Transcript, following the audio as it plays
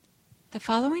The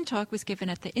following talk was given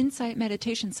at the Insight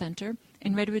Meditation Center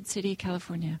in Redwood City,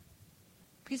 California.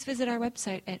 Please visit our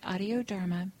website at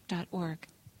audiodharma.org.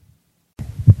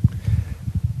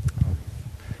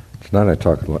 Tonight I'd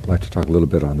like to talk a little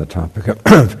bit on the topic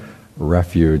of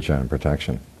refuge and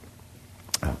protection.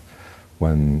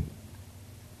 When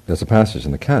there's a passage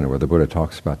in the canon where the Buddha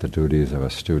talks about the duties of a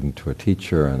student to a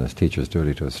teacher and a teacher's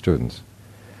duty to his students.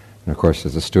 And of course,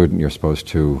 as a student, you're supposed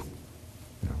to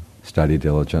study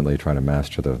diligently, try to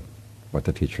master what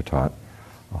the teacher taught.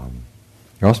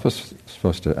 You're also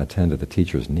supposed to attend to the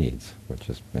teacher's needs, which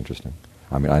is interesting.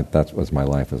 That was my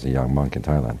life as a young monk in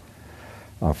Thailand.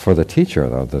 For the teacher,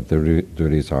 though, the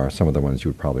duties are some of the ones you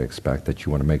would probably expect, that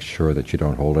you want to make sure that you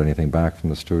don't hold anything back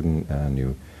from the student,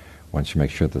 and once you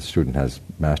make sure the student has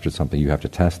mastered something, you have to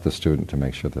test the student to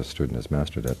make sure the student has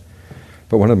mastered it.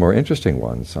 But one of the more interesting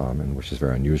ones, and which is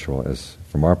very unusual, is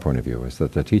from our point of view, is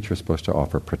that the teacher is supposed to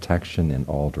offer protection in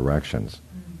all directions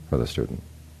for the student.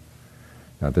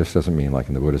 Now, this doesn't mean, like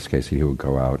in the Buddhist case, he would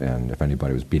go out and if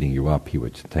anybody was beating you up, he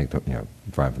would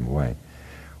drive them away.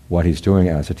 What he's doing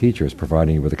as a teacher is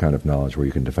providing you with a kind of knowledge where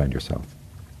you can defend yourself.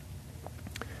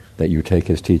 That you take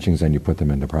his teachings and you put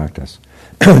them into practice.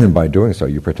 And by doing so,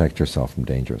 you protect yourself from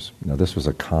dangers. Now, this was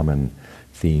a common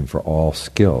theme for all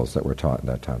skills that were taught at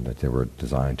that time, that they were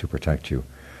designed to protect you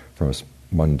from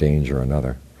one danger or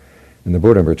another. And the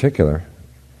Buddha in particular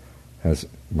has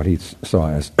what he saw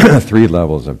as three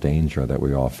levels of danger that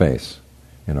we all face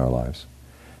in our lives.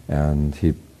 And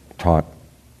he taught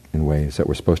in ways that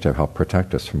we're supposed to help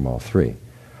protect us from all three.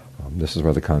 This is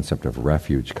where the concept of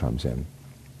refuge comes in.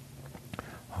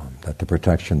 That the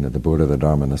protection that the Buddha, the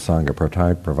Dharma, and the Sangha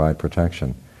provide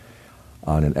protection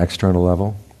on an external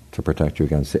level to protect you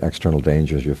against the external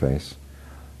dangers you face,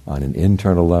 on an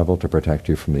internal level to protect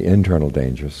you from the internal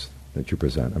dangers that you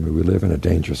present. We live in a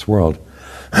dangerous world.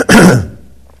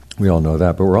 We all know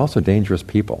that, but we're also dangerous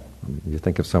people. You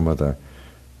think of some of the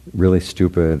really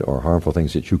stupid or harmful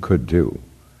things that you could do.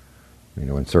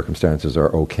 When circumstances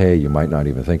are okay, you might not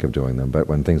even think of doing them, but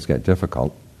when things get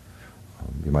difficult,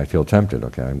 you might feel tempted,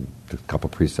 a couple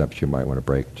precepts you might want to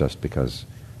break just because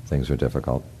things are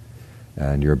difficult.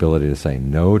 And your ability to say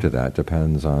no to that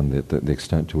depends on the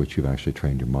extent to which you've actually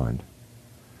trained your mind.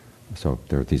 So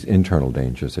there are these internal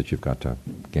dangers that you've got to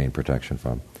gain protection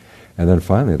from. And then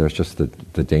finally, there's just the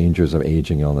dangers of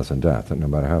aging, illness, and death. And no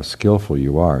matter how skillful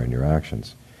you are in your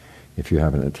actions, if you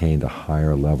haven't attained a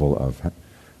higher level of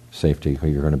safety,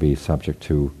 you're going to be subject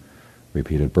to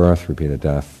repeated birth, repeated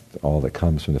death, all that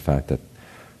comes from the fact that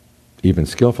even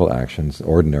skillful actions,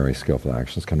 ordinary skillful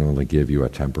actions, can only give you a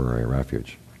temporary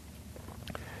refuge.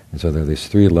 And so there are these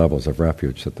three levels of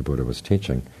refuge that the Buddha was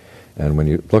teaching. And when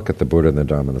you look at the Buddha and the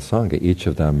Dharma and the Sangha, each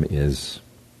of them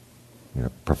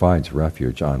provides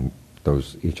refuge on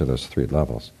each of those three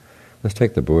levels. Let's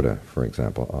take the Buddha, for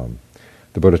example.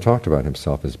 The Buddha talked about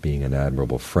himself as being an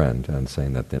admirable friend and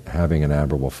saying that having an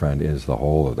admirable friend is the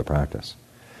whole of the practice.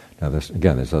 Now, this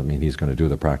doesn't mean he's going to do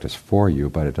the practice for you,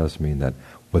 but it does mean that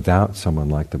without someone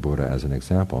like the Buddha as an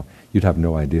example, you'd have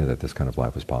no idea that this kind of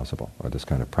life was possible or this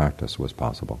kind of practice was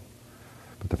possible.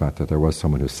 But the fact that there was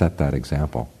someone who set that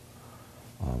example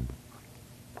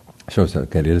shows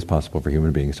that it is possible for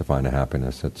human beings to find a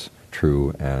happiness that's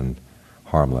true and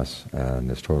harmless and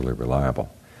is totally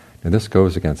reliable. And this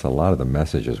goes against a lot of the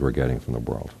messages we're getting from the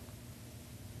world.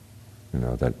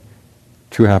 That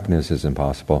true happiness is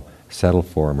impossible. Settle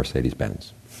for a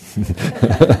Mercedes-Benz.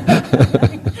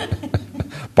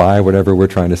 Buy whatever we're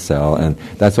trying to sell, and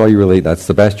that's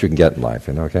the best you can get in life,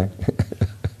 okay?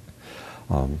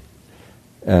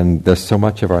 And there's so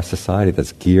much of our society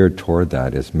that's geared toward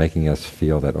that, is making us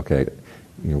feel that,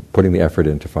 putting the effort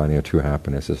into finding a true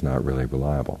happiness is not really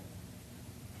reliable.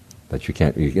 That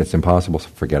it's impossible to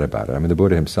forget about it. The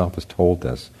Buddha himself was told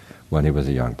this when he was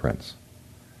a young prince.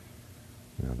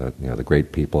 The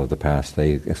great people of the past,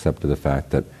 they accepted the fact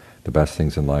that the best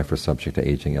things in life are subject to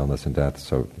aging, illness, and death,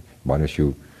 so why don't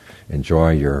you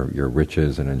enjoy your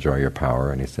riches and enjoy your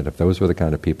power? And he said if those were the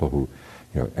kind of people who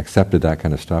accepted that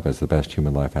kind of stuff as the best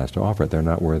human life has to offer, they're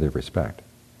not worthy of respect.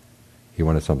 He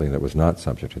wanted something that was not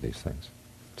subject to these things.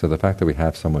 So the fact that we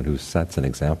have someone who sets an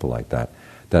example like that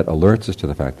alerts us to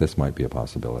the fact this might be a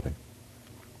possibility.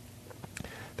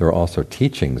 There were also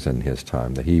teachings in his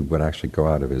time that he would actually go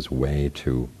out of his way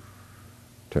to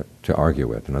argue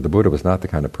with. The Buddha was not the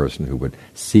kind of person who would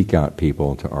seek out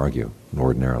people to argue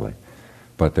ordinarily.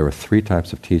 But there were three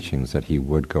types of teachings that he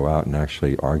would go out and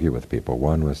actually argue with people.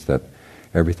 One was that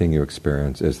everything you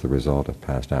experience is the result of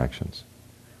past actions.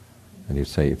 And he'd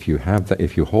say, if you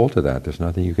hold to that, there's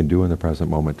nothing you can do in the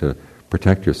present moment to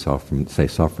protect yourself from, say,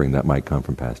 suffering that might come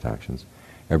from past actions.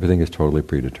 Everything is totally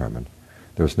predetermined.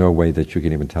 There's no way that you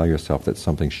can even tell yourself that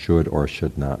something should or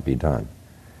should not be done.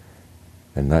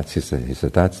 And that's, he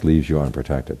said, that leaves you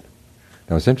unprotected.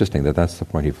 Now it's interesting that that's the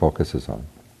point he focuses on.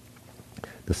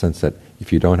 The sense that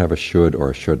if you don't have a should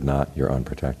or a should not, you're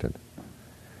unprotected.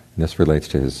 And this relates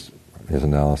to his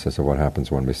analysis of what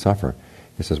happens when we suffer.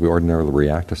 He says we ordinarily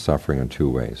react to suffering in two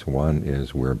ways. One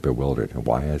is we're bewildered.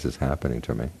 Why is this happening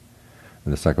to me?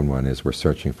 And the second one is we're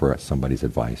searching for somebody's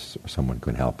advice or someone who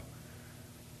can help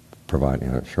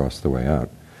provide, show us the way out.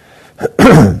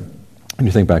 And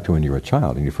you think back to when you were a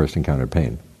child and you first encountered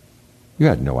pain. You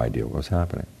had no idea what was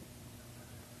happening.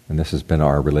 And this has been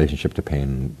our relationship to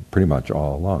pain pretty much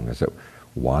all along. Is that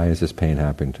why is this pain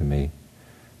happening to me?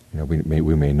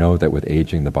 We may know that with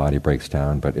aging the body breaks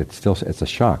down, but it's a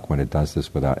shock when it does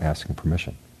this without asking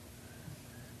permission.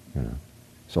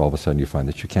 So all of a sudden you find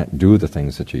that you can't do the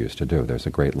things that you used to do. There's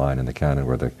a great line in the canon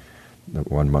where the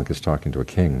one monk is talking to a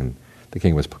king, and the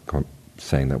king was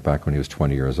saying that back when he was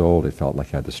 20 years old, it felt like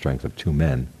he had the strength of two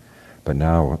men. But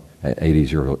now, at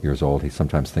 80 years old, he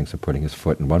sometimes thinks of putting his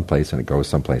foot in one place and it goes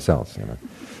someplace else.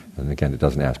 And again, it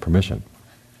doesn't ask permission.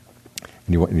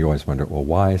 And you always wonder, well,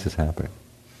 why is this happening?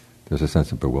 There's a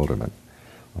sense of bewilderment.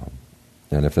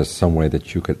 And if there's some way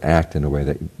that you could act in a way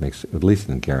that makes at least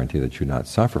a guarantee that you not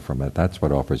suffer from it, that's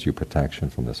what offers you protection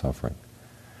from the suffering.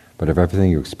 But if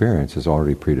everything you experience is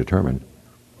already predetermined,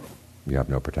 you have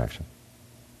no protection.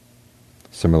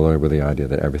 Similarly with the idea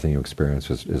that everything you experience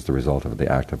is the result of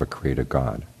the act of a created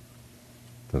God.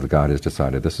 So the God has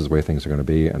decided this is the way things are going to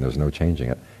be and there's no changing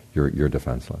it. You're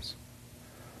defenseless.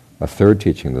 A third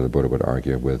teaching that the Buddha would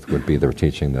argue with would be the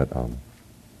teaching that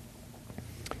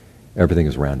everything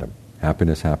is random.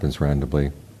 Happiness happens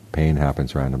randomly, pain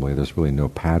happens randomly. There's really no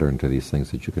pattern to these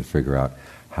things that you can figure out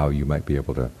how you might be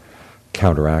able to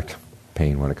counteract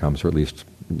pain when it comes, or at least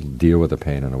deal with the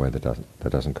pain in a way that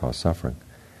doesn't cause suffering.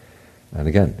 And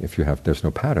again, there's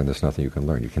no pattern, there's nothing you can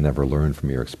learn. You can never learn from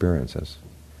your experiences.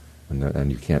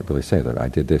 And you can't really say that I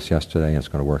did this yesterday and it's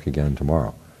going to work again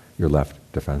tomorrow. You're left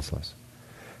defenseless.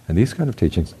 And these kind of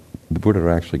teachings, the Buddha would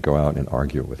actually go out and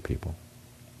argue with people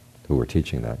who were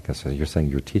teaching that. Because you're saying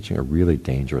you're teaching a really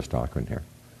dangerous doctrine here.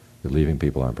 You're leaving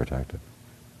people unprotected.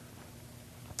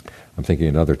 I'm thinking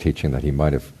another teaching that he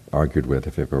might have argued with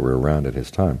if it were around at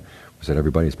his time was that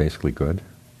everybody's basically good.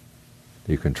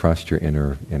 You can trust your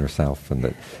inner self, and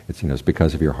that it's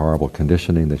because of your horrible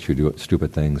conditioning that you do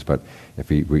stupid things. But if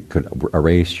we could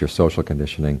erase your social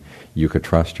conditioning, you could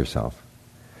trust yourself.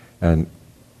 And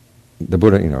the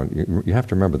Buddha, you have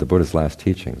to remember the Buddha's last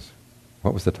teachings.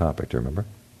 What was the topic? Do you remember?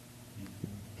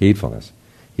 Heedfulness.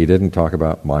 He didn't talk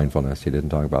about mindfulness. He didn't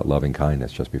talk about loving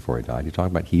kindness just before he died. He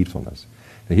talked about heedfulness.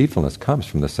 The heedfulness comes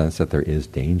from the sense that there is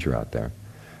danger out there,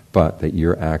 but that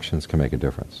your actions can make a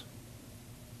difference.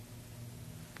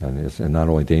 And not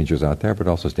only dangers out there, but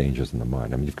also dangers in the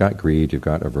mind. I mean, you've got greed, you've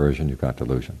got aversion, you've got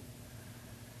delusion.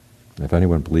 If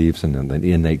anyone believes in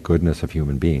the innate goodness of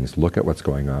human beings, look at what's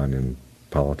going on in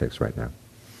politics right now.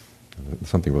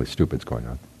 Something really stupid's going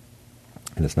on.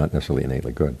 And it's not necessarily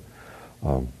innately good.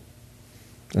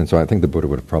 And so I think the Buddha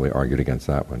would have probably argued against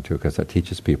that one too, because that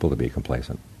teaches people to be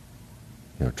complacent.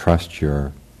 Trust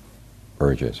your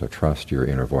urges, or trust your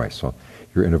inner voice. Well,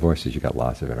 your inner voices, you've got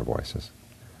lots of inner voices.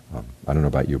 I don't know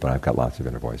about you, but I've got lots of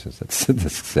inner voices that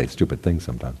say stupid things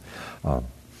sometimes.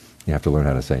 You have to learn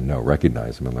how to say no,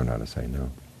 recognize them and learn how to say no.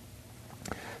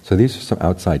 So these are some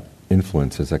outside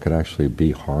influences that could actually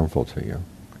be harmful to you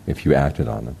if you acted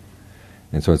on them.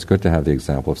 And so it's good to have the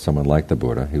example of someone like the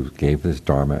Buddha who gave this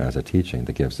Dharma as a teaching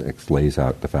that lays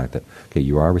out the fact that, okay,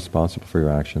 you are responsible for your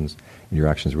actions, and your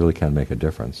actions really can make a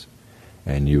difference.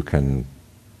 And you can,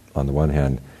 on the one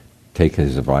hand, take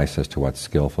his advice as to what's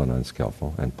skillful and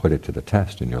unskillful and put it to the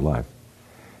test in your life,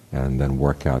 and then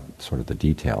work out sort of the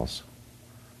details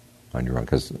on your own.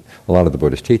 Because a lot of the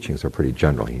Buddhist teachings are pretty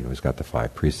general. He's got the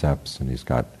 5 precepts, and he's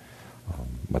got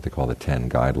what they call the 10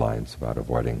 guidelines about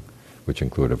avoiding, which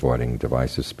include avoiding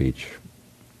divisive speech,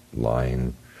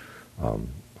 lying,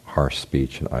 harsh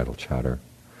speech and idle chatter,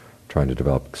 trying to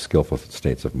develop skillful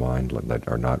states of mind that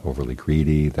are not overly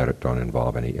greedy, that don't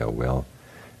involve any ill will,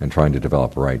 and trying to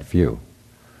develop a right view.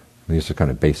 And these are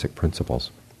kind of basic principles.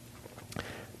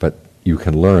 But you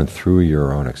can learn through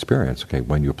your own experience, okay,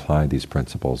 when you apply these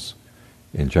principles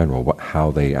in general,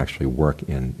 how they actually work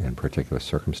in particular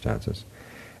circumstances.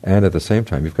 And at the same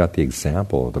time, you've got the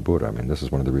example of the Buddha. I mean, this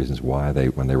is one of the reasons why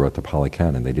when they wrote the Pali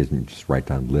Canon, they didn't just write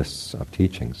down lists of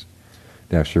teachings.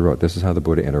 They actually wrote, this is how the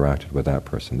Buddha interacted with that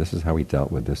person. This is how he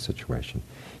dealt with this situation.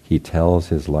 He tells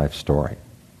his life story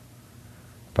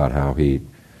about how he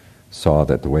saw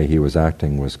that the way he was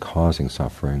acting was causing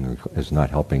suffering, or is not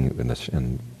helping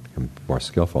and more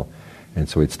skillful. And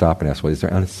so he'd stop and ask, well, is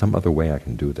there some other way I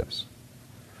can do this?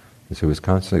 And so he was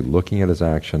constantly looking at his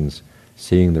actions,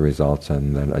 seeing the results,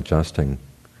 and then adjusting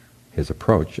his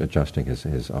approach, adjusting his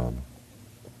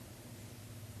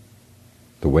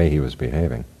the way he was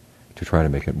behaving to try to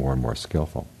make it more and more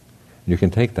skillful. And you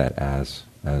can take that as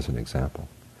an example.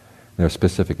 There are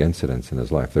specific incidents in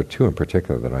his life. There are two in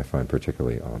particular that I find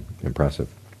particularly impressive.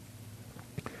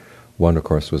 One, of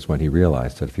course, was when he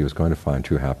realized that if he was going to find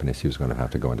true happiness, he was going to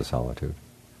have to go into solitude.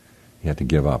 He had to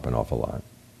give up an awful lot.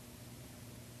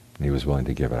 And he was willing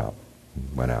to give it up.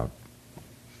 And went out.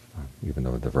 Even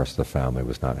though the rest of the family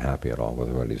was not happy at all with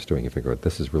what he was doing, he figured,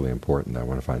 this is really important. I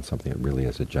want to find something that really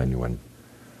is a genuine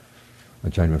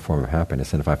form of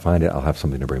happiness. And if I find it, I'll have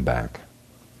something to bring back.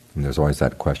 And there's always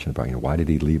that question about, why did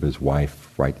he leave his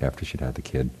wife right after she'd had the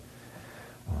kid?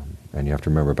 And you have to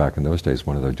remember, back in those days,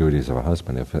 one of the duties of a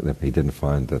husband, if he didn't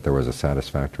find that there was a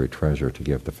satisfactory treasure to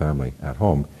give the family at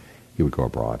home, he would go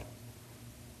abroad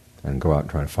and go out and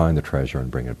try to find the treasure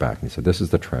and bring it back. And he said, this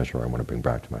is the treasure I want to bring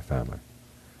back to my family.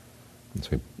 And so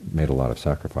he made a lot of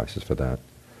sacrifices for that.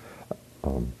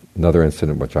 Another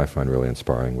incident which I find really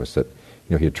inspiring was that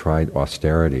he had tried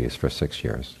austerities for 6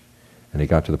 years. And he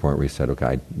got to the point where he said,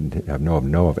 okay, I know of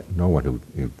no one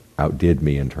who outdid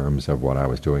me in terms of what I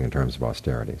was doing in terms of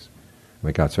austerities. And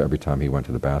it got so every time he went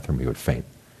to the bathroom, he would faint.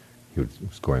 He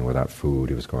was going without food,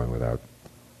 he was going without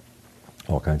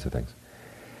all kinds of things.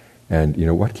 And,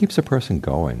 what keeps a person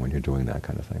going when you're doing that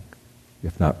kind of thing,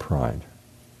 if not pride?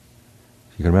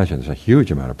 You can imagine there's a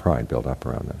huge amount of pride built up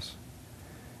around this.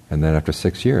 And then after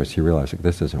 6 years, he realized,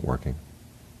 this isn't working.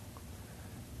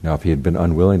 Now, if he had been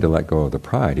unwilling to let go of the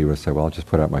pride, he would have said, well, I'll just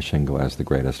put out my shingle as the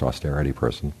greatest austerity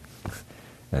person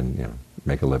and,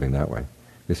 make a living that way.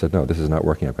 He said, no, this is not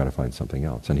working, I've got to find something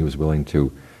else. And he was willing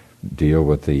to deal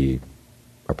with the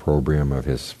opprobrium of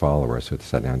his followers who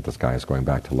said, this guy is going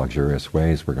back to luxurious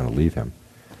ways, we're going to leave him.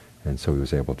 And so he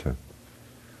was able to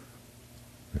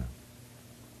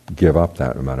give up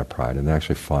that amount of pride and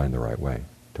actually find the right way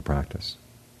to practice.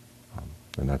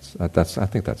 And that's I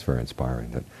think that's very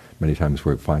inspiring, that many times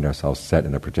we find ourselves set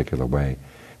in a particular way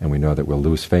and we know that we'll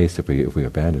lose face if we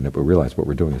abandon it, but we realize what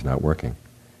we're doing is not working.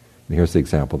 And here's the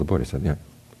example the Buddha said,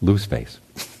 lose face.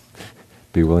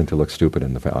 Be willing to look stupid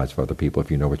in the eyes of other people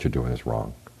if you know what you're doing is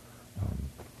wrong.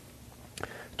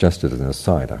 Just as an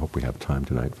aside, I hope we have time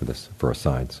tonight for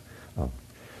asides.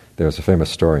 There's a famous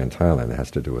story in Thailand that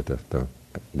has to do with the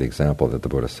example that the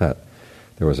Buddha set.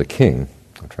 There was a king,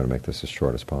 I'll try to make this as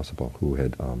short as possible, who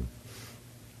had,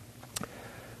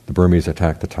 the Burmese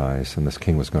attacked the Thais, and this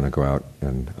king was going to go out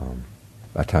and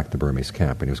attack the Burmese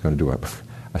camp, and he was going to do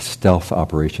a stealth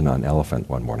operation on elephant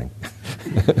one morning.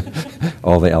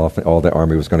 All the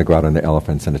army was going to go out on the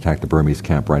elephants and attack the Burmese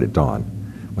camp right at dawn,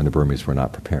 when the Burmese were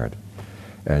not prepared.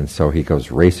 And so he goes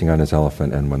racing on his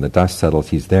elephant, and when the dust settles,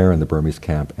 he's there in the Burmese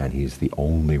camp, and he's the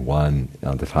only one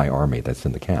of the Thai army that's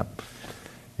in the camp.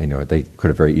 And, they could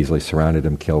have very easily surrounded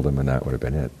him, killed him, and that would have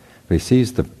been it. But he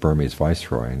sees the Burmese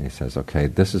viceroy, and he says, okay,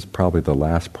 this is probably the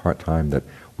last time that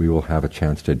we will have a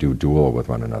chance to do duel with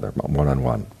one another,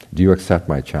 one-on-one. Do you accept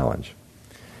my challenge?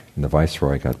 And the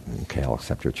viceroy got, okay, I'll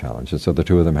accept your challenge. And so the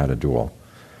two of them had a duel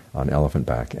on elephant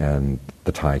back, and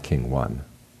the Thai king won,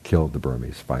 killed the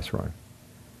Burmese viceroy.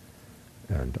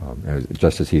 And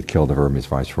just as he'd killed the Burmese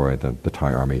viceroy, the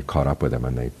Thai army caught up with him,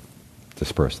 and they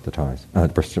dispersed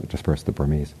dispersed the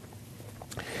Burmese.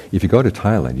 If you go to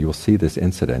Thailand, you will see this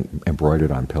incident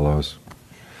embroidered on pillows,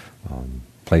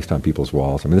 placed on people's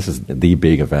walls. I mean, this is the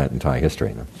big event in Thai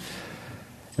history.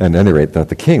 And at any rate,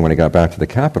 the king, when he got back to the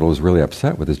capital, was really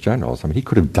upset with his generals. I mean, he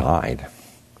could have died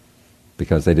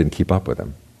because they didn't keep up with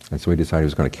him. And so he decided he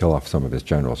was going to kill off some of his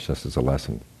generals just as a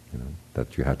lesson,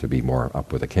 that you had to be more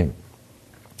up with the king.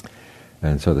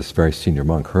 And so this very senior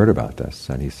monk heard about this,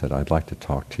 and he said, I'd like to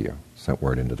talk to you. Sent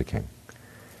word into the king.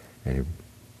 And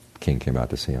the king came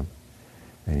out to see him.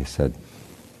 And he said, do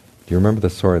you remember the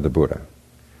story of the Buddha?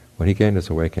 When he gained his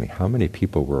awakening, how many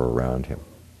people were around him?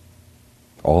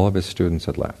 All of his students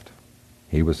had left.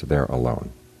 He was there alone.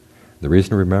 The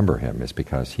reason to remember him is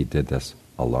because he did this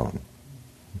alone.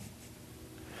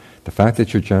 The fact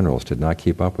that your generals did not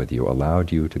keep up with you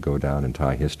allowed you to go down in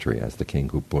Thai history as the king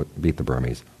who beat the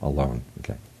Burmese alone.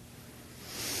 Okay.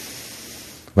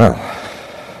 Well,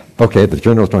 okay, the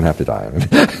generals don't have to die.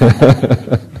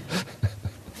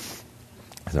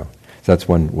 So that's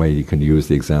one way you can use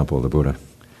the example of the Buddha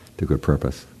to good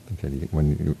purpose. Okay,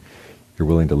 when you're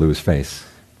willing to lose face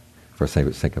for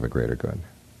the sake of a greater good.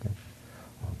 Okay.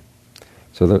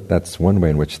 So that's one way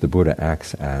in which the Buddha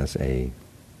acts as a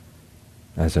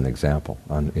as an example.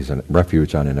 He's a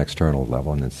refuge on an external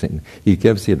level, and he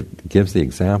gives the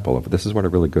example of this is what a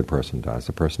really good person does.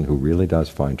 A person who really does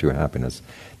find true happiness,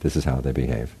 this is how they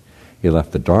behave. He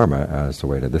left the Dharma as the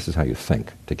way to, this is how you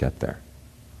think to get there.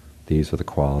 These are the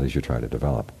qualities you try to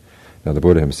develop. Now, the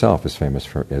Buddha himself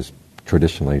is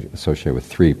traditionally associated with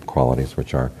three qualities,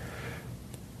 which are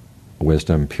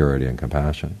wisdom, purity, and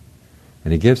compassion.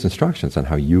 And he gives instructions on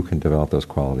how you can develop those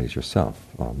qualities yourself.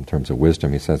 In terms of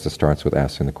wisdom, he says it starts with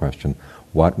asking the question,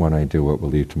 what when I do what will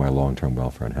lead to my long-term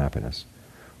welfare and happiness?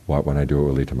 What when I do what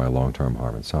will lead to my long-term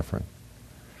harm and suffering?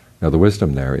 Now, the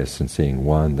wisdom there is in seeing,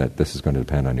 one, that this is going to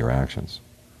depend on your actions.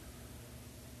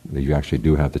 That you actually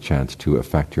do have the chance to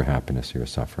affect your happiness or your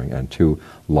suffering. And two,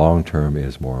 long-term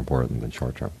is more important than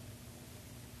short-term.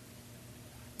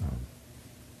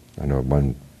 I know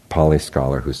one Pali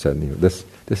scholar who said, this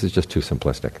is just too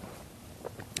simplistic.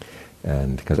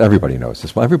 And because everybody knows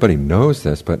this. Well, everybody knows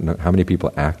this, but how many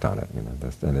people act on it?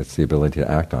 And it's the ability to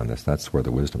act on this. That's where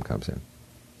the wisdom comes in.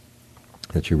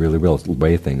 That you really will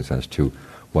weigh things as to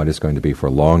what is going to be for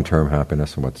long-term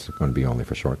happiness and what's going to be only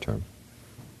for short-term.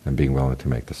 And being willing to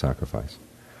make the sacrifice.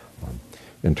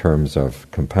 In terms of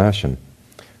compassion,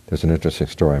 there's an interesting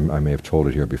story. I may have told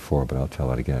it here before, but I'll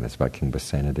tell it again. It's about King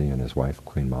Basenadi and his wife,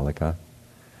 Queen Malika.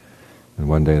 And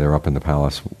one day they're up in the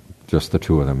palace, just the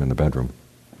two of them in the bedroom.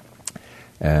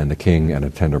 And the king, at a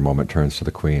tender moment, turns to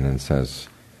the queen and says,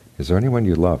 "Is there anyone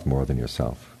you love more than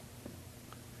yourself?"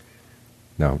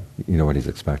 Now, you know what he's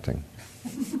expecting.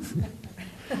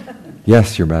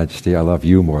 "Yes, Your Majesty, I love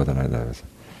you more than I love."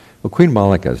 Well, Queen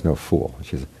Malika is no fool.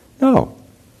 She says, "No,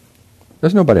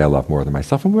 there's nobody I love more than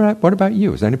myself. And what about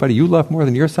you? Is there anybody you love more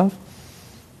than yourself?"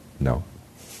 "No."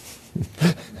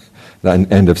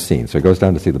 End of scene. So he goes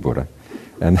down to see the Buddha.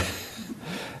 And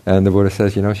the Buddha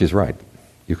says, she's right.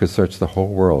 You could search the whole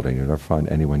world and you'll never find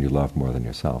anyone you love more than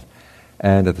yourself.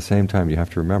 And at the same time, you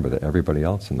have to remember that everybody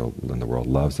else in the world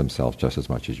loves themselves just as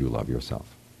much as you love yourself.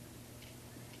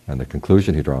 And the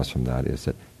conclusion he draws from that is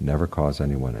that never cause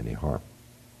anyone any harm.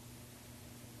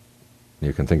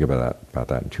 You can think about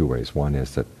that in two ways. One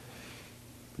is that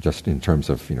just in terms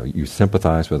of, you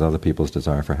sympathize with other people's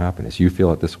desire for happiness. You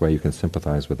feel it this way, you can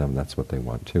sympathize with them, that's what they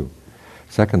want too.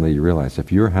 Secondly, you realize if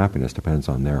your happiness depends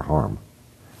on their harm,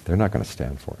 they're not going to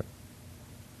stand for it.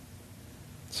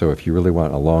 So if you really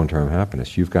want a long-term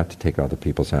happiness, you've got to take other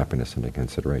people's happiness into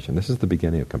consideration. This is the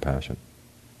beginning of compassion.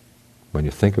 When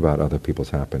you think about other people's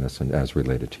happiness and as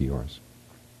related to yours.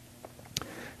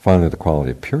 Finally, the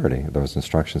quality of purity, those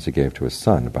instructions he gave to his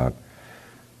son about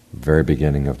the very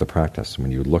beginning of the practice.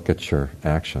 When you look at your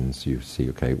actions, you see,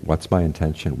 okay, what's my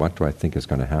intention? What do I think is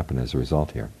going to happen as a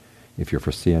result here? If you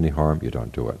foresee any harm, you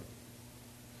don't do it.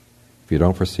 If you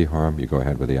don't foresee harm, you go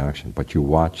ahead with the action. But you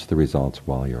watch the results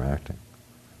while you're acting.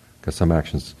 Because some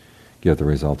actions give the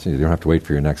results. You don't have to wait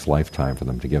for your next lifetime for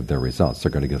them to give their results.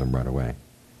 They're going to give them right away.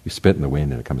 You spit in the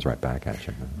wind and it comes right back at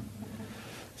you.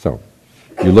 So,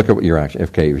 you look at your action.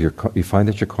 Okay, if you find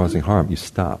that you're causing harm, you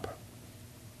stop.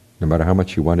 No matter how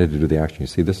much you wanted to do the action, you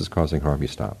see this is causing harm, you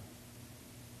stop.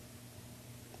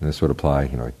 And this would apply,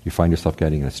 you find yourself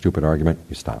getting in a stupid argument,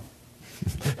 you stop.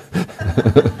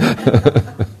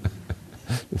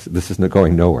 This isn't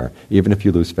going nowhere, even if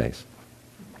you lose face.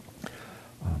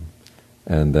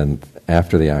 And then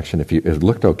after the action, if it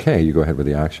looked okay, you go ahead with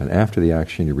the action. After the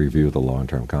action, you review the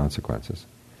long-term consequences.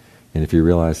 And if you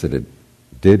realize that it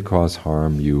did cause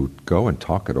harm, you go and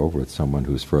talk it over with someone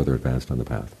who's further advanced on the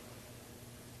path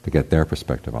to get their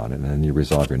perspective on it. And then you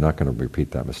resolve you're not going to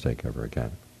repeat that mistake ever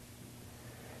again.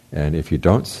 And if you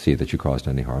don't see that you caused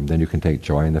any harm, then you can take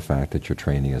joy in the fact that your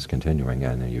training is continuing,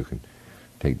 and then you can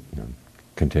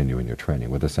continue in your training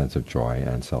with a sense of joy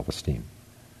and self-esteem.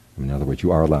 In other words,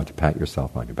 you are allowed to pat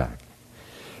yourself on your back.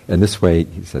 And this way,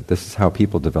 he said, this is how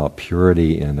people develop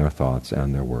purity in their thoughts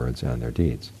and their words and their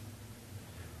deeds.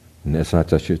 And it's not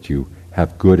just that you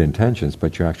have good intentions,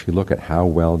 but you actually look at how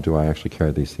well do I actually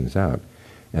carry these things out.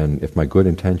 And if my good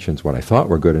intentions, what I thought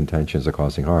were good intentions, are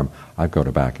causing harm, I go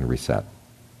back and reset.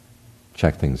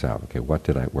 Check things out. Okay,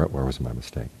 where was my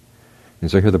mistake?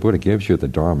 And so here the Buddha gives you the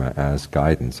Dharma as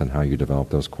guidance on how you develop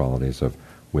those qualities of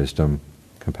wisdom,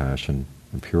 compassion,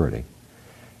 and purity.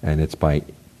 And it's by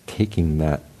taking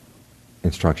that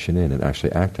instruction in and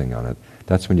actually acting on it,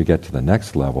 that's when you get to the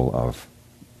next level of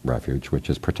refuge, which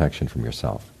is protection from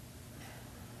yourself.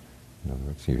 In other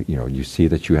words, you see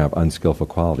that you have unskillful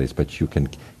qualities, but you can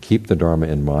keep the Dharma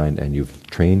in mind, and you've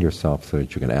trained yourself so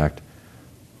that you can act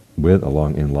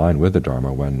in line with the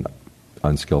Dharma when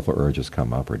unskillful urges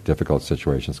come up or difficult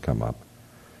situations come up.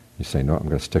 You say, no, I'm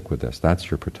going to stick with this.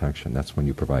 That's your protection. That's when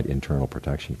you provide internal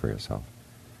protection for yourself.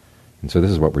 And so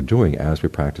this is what we're doing as we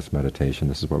practice meditation.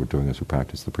 This is what we're doing as we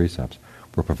practice the precepts.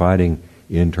 We're providing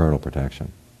internal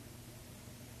protection.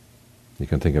 You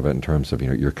can think of it in terms of,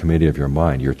 your committee of your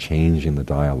mind. You're changing the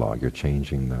dialogue. You're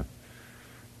changing the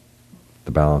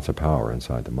balance of power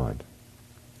inside the mind.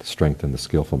 To strengthen the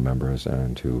skillful members,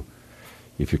 and to,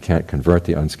 if you can't convert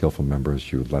the unskillful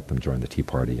members, you let them join the tea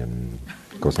party and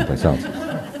go someplace else.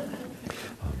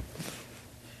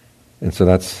 And so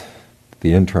that's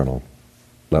the internal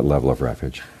level of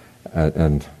refuge.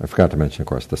 And I forgot to mention, of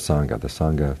course, the Sangha. The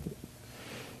Sangha,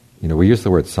 we use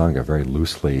the word Sangha very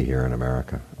loosely here in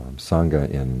America.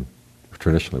 Sangha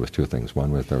traditionally was two things.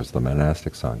 One was there was the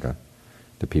monastic Sangha,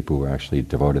 the people who actually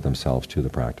devoted themselves to the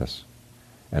practice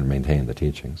and maintained the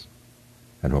teachings,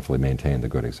 and hopefully maintained the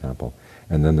good example.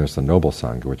 And then there's the noble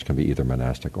Sangha, which can be either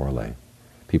monastic or lay.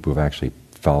 People who've actually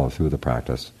followed through the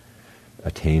practice,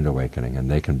 attained awakening,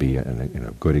 and they can be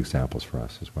good examples for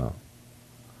us as well.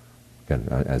 Again,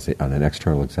 on an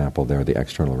external example, they're the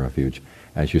external refuge.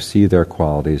 As you see their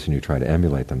qualities and you try to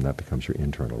emulate them, that becomes your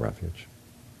internal refuge.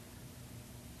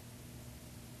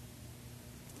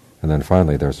 And then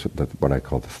finally, there's what I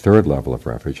call the third level of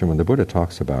refuge. And when the Buddha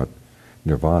talks about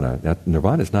nirvana,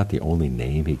 nirvana is not the only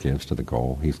name he gives to the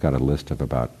goal. He's got a list of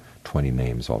about 20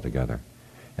 names altogether.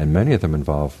 And many of them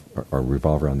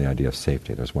revolve around the idea of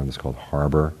safety. There's one that's called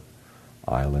harbor,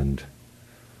 island,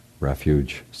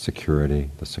 refuge, security,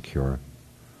 the secure.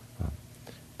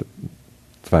 The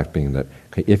fact being that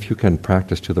if you can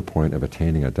practice to the point of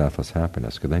attaining a deathless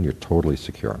happiness, then you're totally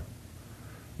secure.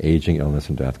 Aging, illness,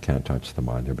 and death can't touch the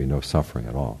mind. There'll be no suffering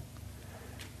at all.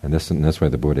 And in this way,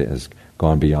 the Buddha has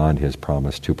gone beyond his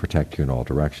promise to protect you in all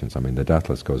directions. I mean, the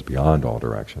deathless goes beyond all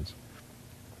directions,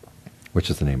 which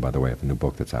is the name, by the way, of the new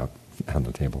book that's out on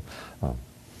the table.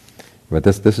 But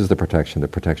this is the protection that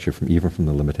protects you even from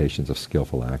the limitations of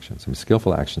skillful actions. I mean,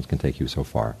 skillful actions can take you so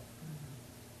far,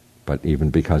 but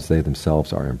even because they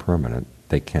themselves are impermanent,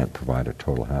 they can't provide a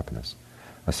total happiness,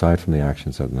 aside from the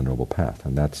actions of the Noble Path.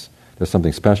 And there's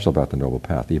something special about the Noble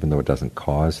Path. Even though it doesn't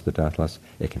cause the deathless,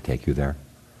 it can take you there.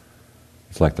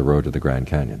 It's like the road to the Grand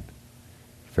Canyon.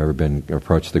 If you've ever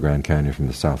approached the Grand Canyon from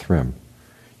the South Rim,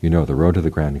 the road to the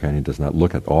Grand Canyon does not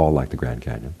look at all like the Grand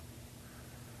Canyon.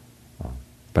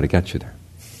 But it gets you there.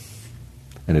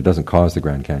 And it doesn't cause the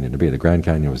Grand Canyon to be. The Grand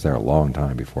Canyon was there a long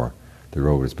time before the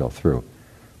road was built through.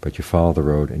 But you follow the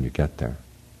road and you get there.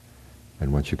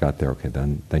 And once you got there,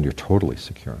 then you're totally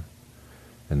secure.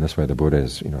 And this way the Buddha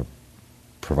is,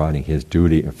 providing his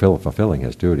duty, fulfilling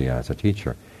his duty as a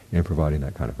teacher in providing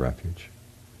that kind of refuge.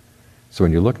 So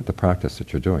when you look at the practice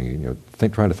that you're doing,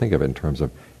 try to think of it in terms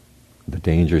of the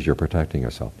dangers you're protecting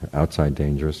yourself. Outside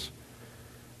dangers,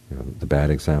 the bad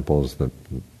examples, the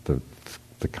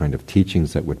kind of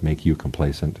teachings that would make you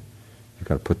complacent. You've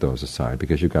got to put those aside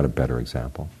because you've got a better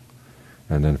example.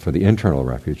 And then for the internal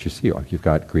refuge, you see you've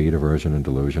got greed, aversion, and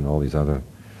delusion, all these other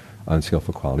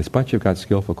unskillful qualities, but you've got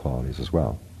skillful qualities as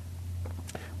well.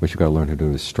 What you've got to learn to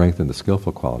do is strengthen the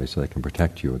skillful qualities so they can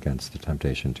protect you against the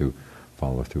temptation to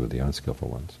follow through with the unskillful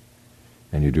ones.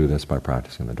 And you do this by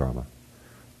practicing the Dharma.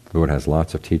 The Buddha has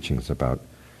lots of teachings about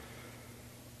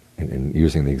in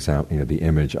using the example, the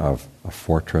image of a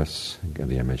fortress,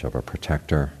 the image of a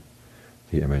protector,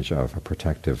 the image of a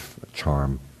protective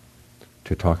charm,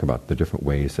 to talk about the different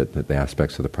ways that the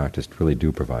aspects of the practice really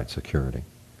do provide security.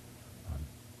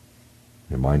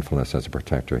 Mindfulness as a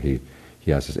protector, he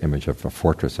has this image of a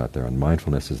fortress out there, and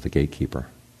mindfulness is the gatekeeper.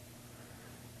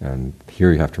 And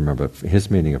here you have to remember, his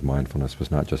meaning of mindfulness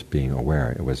was not just being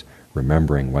aware, it was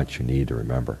remembering what you need to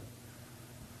remember.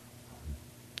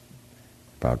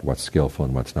 About what's skillful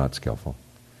and what's not skillful.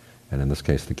 And in this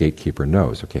case, the gatekeeper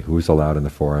knows, who's allowed in the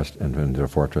forest and in the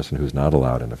fortress and who's not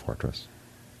allowed in the fortress.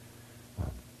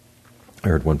 I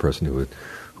heard one person who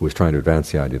was trying to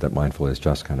advance the idea that mindful is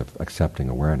just kind of accepting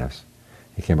awareness.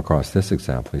 He came across this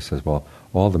example. He says, well,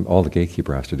 all the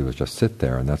gatekeeper has to do is just sit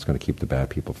there, and that's going to keep the bad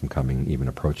people from coming, even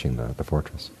approaching the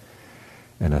fortress.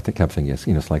 And I kept thinking,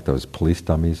 it's like those police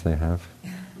dummies they have.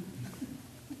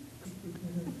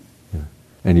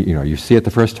 And you see it the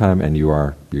first time, and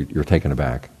you're taken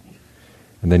aback,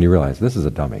 and then you realize this is a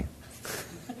dummy,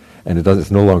 and it's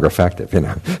no longer effective.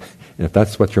 And if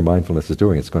that's what your mindfulness is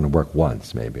doing, it's going to work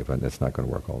once maybe, but it's not going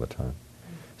to work all the time.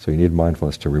 So you need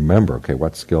mindfulness to remember,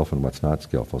 what's skillful and what's not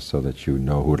skillful, so that you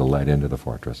know who to let into the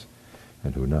fortress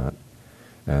and who not.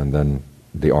 And then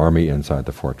the army inside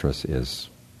the fortress is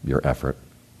your effort.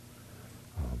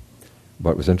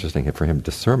 What was interesting for him,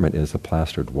 discernment is a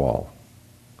plastered wall.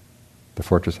 The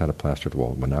fortress had a plastered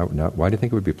wall. Now, why do you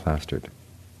think it would be plastered?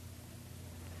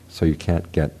 So you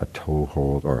can't get a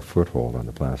toehold or a foothold on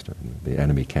the plaster. The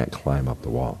enemy can't climb up the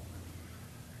wall.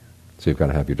 So you've got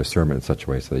to have your discernment in such a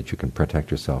way so that you can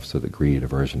protect yourself so that greed,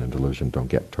 aversion, and delusion don't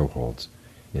get toeholds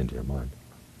into your mind.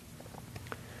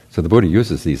 So the Buddha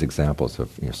uses these examples of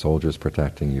soldiers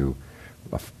protecting you,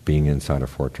 of being inside a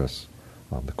fortress,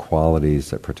 the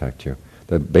qualities that protect you.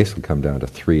 They basically come down to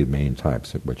three main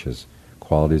types, which is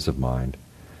qualities of mind,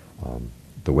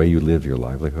 the way you live your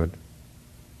livelihood.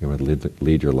 You want to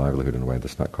lead your livelihood in a way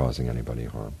that's not causing anybody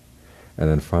harm. And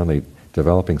then finally,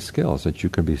 developing skills that you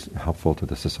can be helpful to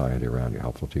the society around you,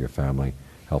 helpful to your family,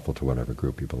 helpful to whatever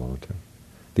group you belong to.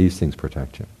 These things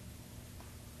protect you.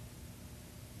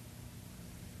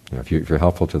 If you're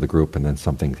helpful to the group and then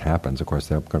something happens, of course,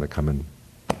 they're going to come and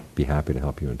be happy to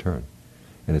help you in turn.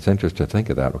 And it's interesting to think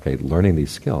of that, okay, learning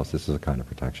these skills, this is a kind of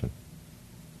protection.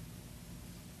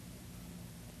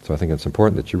 So I think it's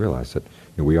important that you realize that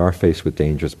we are faced with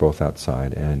dangers both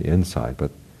outside and inside,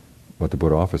 but what the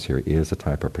Buddha offers here is a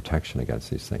type of protection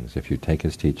against these things. If you take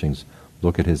his teachings,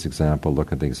 look at his example,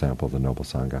 look at the example of the Noble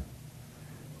Sangha,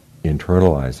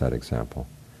 internalize that example,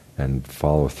 and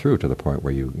follow through to the point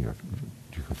where you can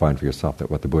find for yourself that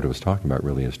what the Buddha was talking about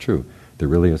really is true. There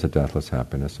really is a deathless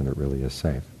happiness, and it really is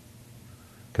safe.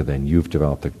 Because then you've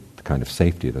developed the kind of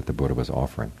safety that the Buddha was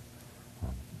offering.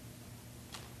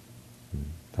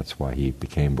 That's why he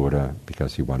became Buddha,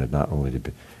 because he wanted not only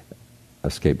to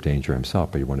escape danger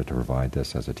himself, but he wanted to provide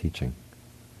this as a teaching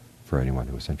for anyone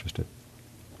who was interested.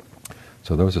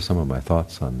 So those are some of my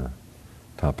thoughts on the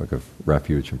topic of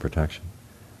refuge and protection.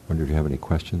 I wonder if you have any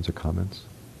questions or comments?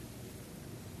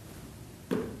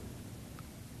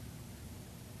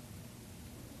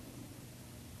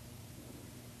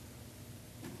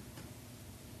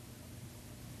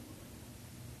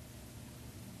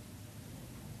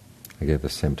 I gave the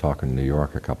same talk in New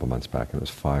York a couple months back, and it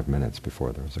was 5 minutes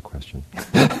before there was a question. Do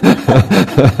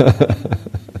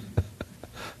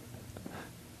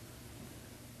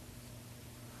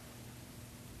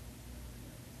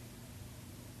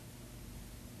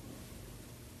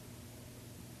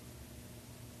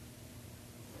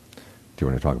you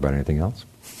want to talk about anything else?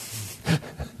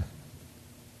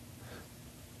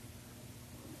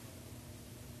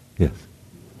 Yes.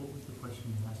 What was the question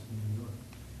you asked in New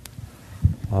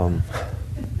York?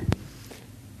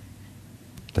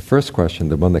 The first question,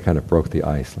 the one that kind of broke the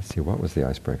ice, let's see, what was the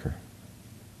icebreaker?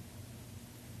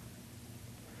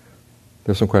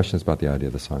 There's some questions about the idea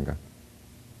of the Sangha.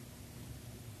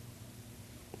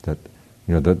 That,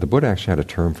 the Buddha actually had a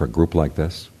term for a group like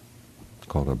this. It's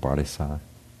called a Parisa,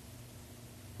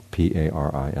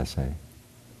 Parisa,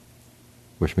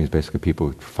 which means basically people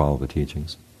who follow the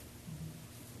teachings.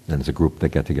 And it's a group, they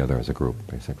get together as a group,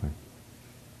 basically.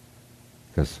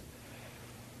 Because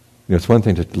it's one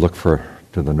thing to look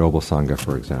to the Noble Sangha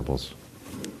for examples,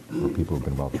 or people who've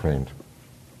been well trained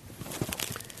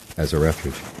as a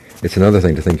refuge. It's another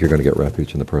thing to think you're going to get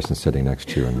refuge in the person sitting next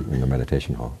to you in the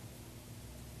meditation hall.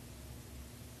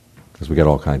 Because we get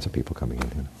all kinds of people coming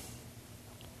in.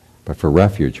 But for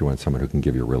refuge, you want someone who can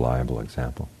give you a reliable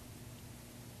example.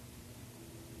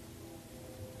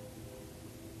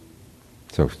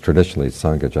 So traditionally,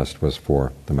 Sangha just was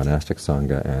for the monastic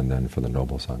Sangha and then for the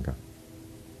Noble Sangha.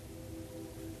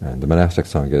 And the monastic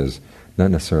Sangha is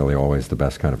not necessarily always the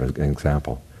best kind of an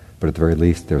example, but at the very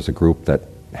least there's a group that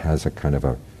has a kind of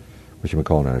what you would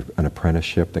call an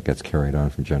apprenticeship that gets carried on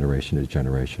from generation to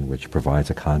generation, which provides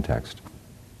a context.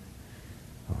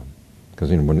 Because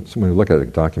when you look at a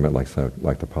document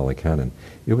like the Pali Canon,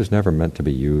 it was never meant to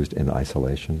be used in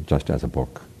isolation, just as a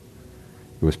book.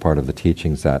 It was part of the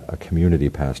teachings that a community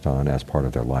passed on as part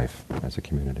of their life as a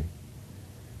community.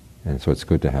 And so it's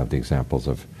good to have the examples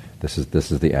of this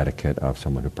is the etiquette of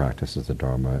someone who practices the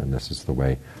Dharma, and this is the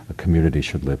way a community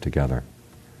should live together.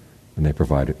 And they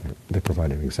provide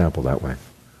an example that way.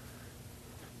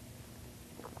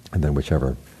 And then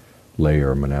whichever lay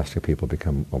or monastic people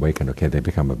become awakened, okay, they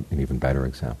become an even better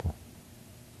example.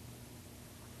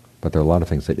 But there are a lot of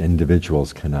things that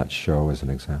individuals cannot show as an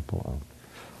example of.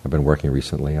 I've been working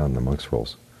recently on the monks'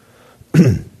 rules.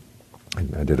 I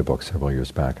did a book several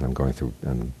years back, and I'm going through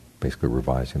and basically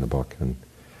revising the book. And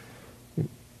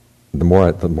the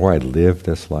more I lived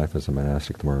this life as a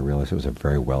monastic, the more I realized it was a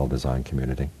very well-designed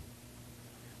community.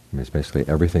 I mean, it's basically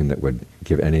everything that would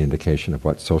give any indication of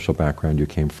what social background you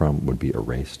came from would be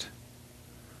erased,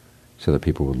 so that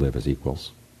people would live as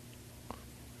equals.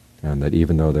 And that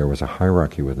even though there was a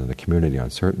hierarchy within the community on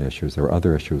certain issues, there were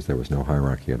other issues there was no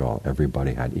hierarchy at all.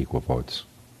 Everybody had equal votes.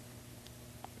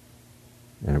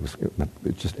 And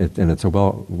it's a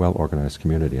well organized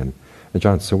community. And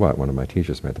John Suwat, one of my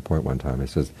teachers, made the point one time. He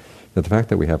says that the fact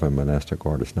that we have a monastic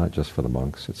order is not just for the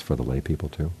monks; it's for the lay people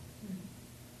too.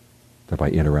 that by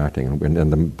interacting,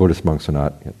 and the Buddhist monks are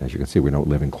not, as you can see, we don't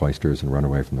live in cloisters and run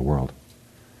away from the world.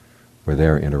 We're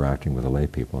there interacting with the lay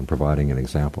people and providing an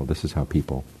example. This is how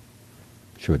people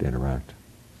should interact,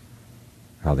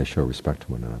 how they show respect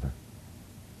to one another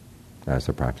as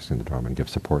they're practicing the Dharma and give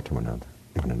support to one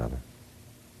another.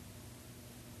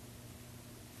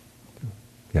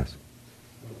 Yes?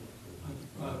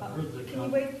 Can you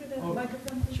wait for the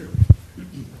microphone? Sure.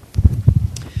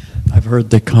 I've heard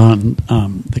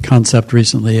the concept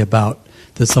recently about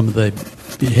that some of the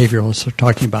behavioralists are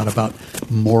talking about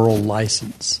moral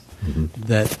license. Mm-hmm.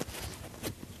 That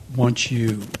once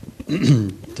you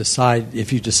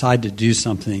if you decide to do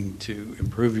something to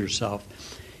improve yourself,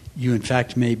 you in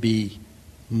fact may be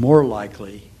more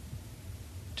likely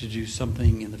to do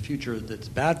something in the future that's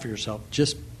bad for yourself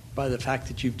just by the fact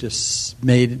that you've just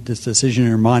made this decision in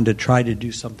your mind to try to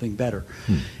do something better.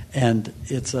 And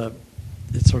it's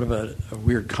sort of a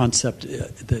weird concept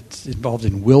that's involved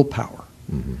in willpower.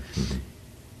 Mm-hmm. Mm-hmm.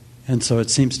 And so it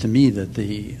seems to me that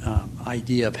the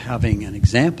idea of having an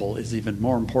example is even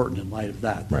more important in light of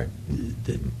that. Right.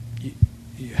 That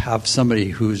you have somebody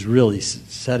who's really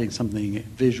setting something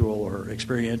visual or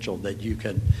experiential that you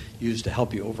can use to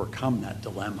help you overcome that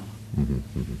dilemma.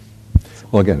 Mm-hmm. Mm-hmm.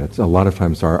 Well, again, it's a lot of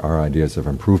times our ideas of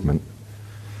improvement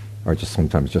are just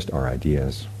sometimes just our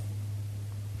ideas.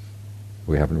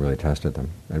 We haven't really tested them.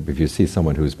 If you see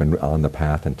someone who's been on the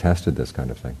path and tested this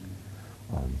kind of thing,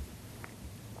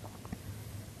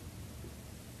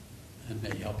 and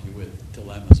may help you with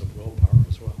dilemmas of willpower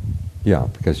as well. Yeah,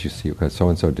 because you see, because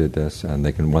so-and-so did this, and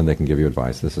they can give you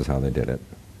advice, this is how they did it.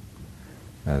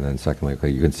 And then secondly, okay,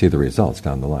 you can see the results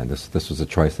down the line. This was a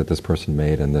choice that this person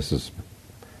made, and this is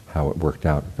how it worked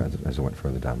out as it went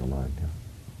further down the line. Yeah.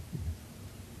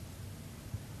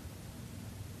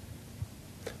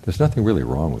 There's nothing really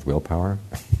wrong with willpower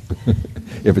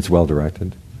if it's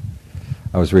well-directed.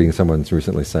 I was reading someone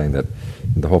recently saying that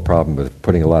the whole problem with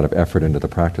putting a lot of effort into the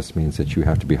practice means that you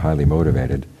have to be highly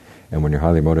motivated. And when you're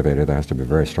highly motivated, there has to be a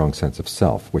very strong sense of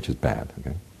self, which is bad.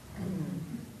 Okay?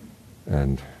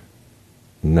 And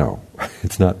no,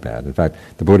 it's not bad. In fact,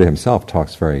 the Buddha himself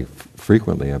talks very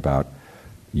frequently about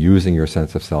using your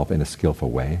sense of self in a skillful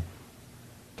way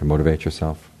to motivate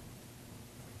yourself.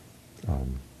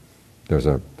 There's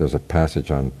a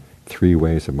passage on 3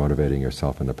 ways of motivating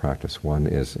yourself in the practice. One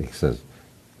is, he says,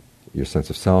 your sense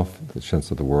of self, the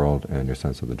sense of the world, and your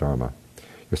sense of the Dharma.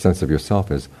 Your sense of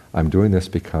yourself is, I'm doing this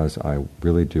because I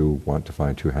really do want to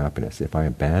find true happiness. If I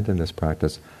abandon this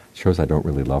practice, it shows I don't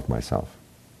really love myself.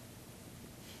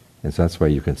 And so that's why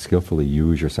you can skillfully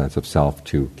use your sense of self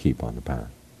to keep on the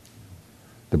path.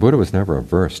 The Buddha was never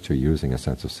averse to using a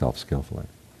sense of self skillfully.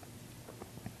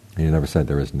 And he never said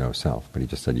there is no self, but he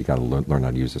just said you've got to learn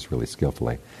how to use this really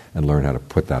skillfully and learn how to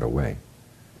put that away.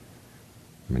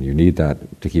 I mean, you need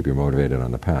that to keep you motivated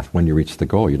on the path. When you reach the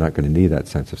goal, you're not going to need that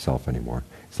sense of self anymore.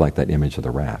 It's like that image of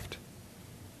the raft.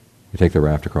 You take the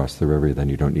raft across the river, then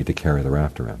you don't need to carry the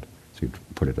raft around. So you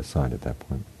put it aside at that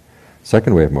point.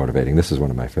 Second way of motivating, this is one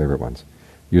of my favorite ones,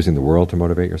 using the world to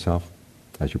motivate yourself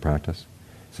as you practice.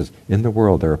 It says, in the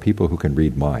world there are people who can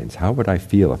read minds. How would I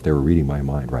feel if they were reading my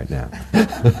mind right now?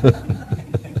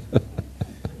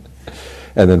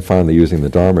 And then finally, using the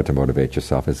Dharma to motivate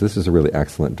yourself. This is a really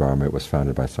excellent Dharma. It was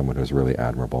founded by someone who's really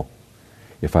admirable.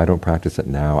 If I don't practice it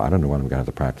now, I don't know when I'm going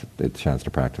to have the chance to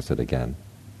practice it again.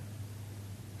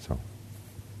 So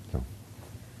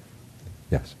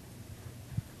yes.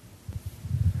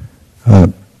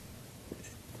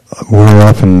 We're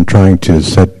often trying to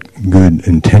set good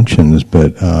intentions,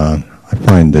 but I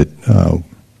find that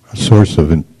a source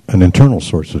of an internal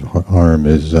source of harm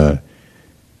is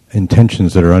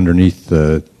intentions that are underneath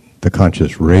the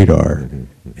conscious radar,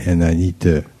 and I need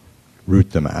to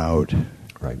root them out.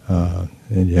 Right. And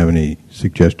do you have any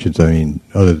suggestions? I mean,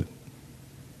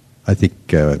 I think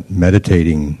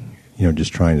meditating,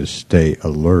 just trying to stay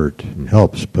alert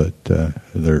helps, but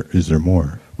is there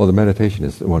more? Well, the meditation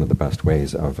is one of the best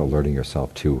ways of alerting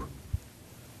yourself to,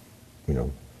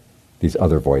 these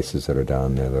other voices that are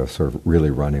down there that are sort of really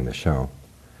running the show.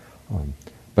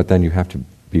 But then you have to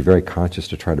be very conscious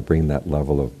to try to bring that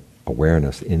level of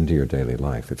awareness into your daily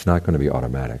life. It's not going to be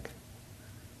automatic.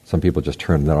 Some people just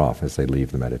turn that off as they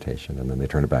leave the meditation, and then they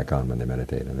turn it back on when they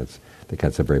meditate, and it's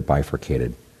a very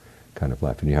bifurcated kind of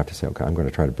life. And you have to say, okay, I'm going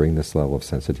to try to bring this level of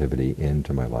sensitivity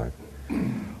into my life.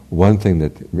 One thing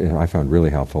that I found really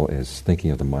helpful is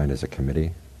thinking of the mind as a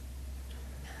committee.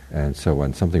 And so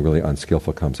when something really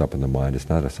unskillful comes up in the mind, it's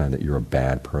not a sign that you're a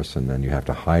bad person and you have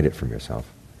to hide it from yourself.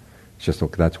 It's just,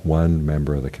 okay, that's one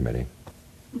member of the committee.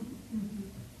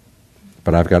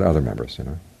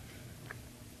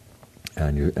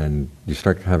 and you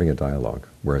start having a dialogue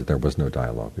where there was no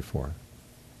dialogue before.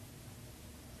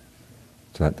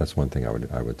 So that's one thing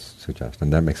I would suggest,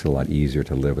 and that makes it a lot easier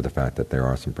to live with the fact that there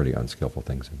are some pretty unskillful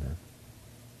things in there.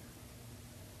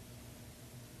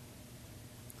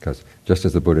 Because just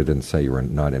as the Buddha didn't say he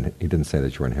didn't say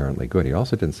that you were inherently good, he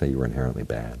also didn't say you were inherently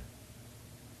bad.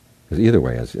 Because either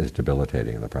way is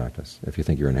debilitating in the practice. If you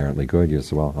think you're inherently good, you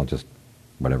say, well, I'll just,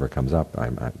 whatever comes up, I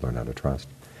learn how to trust.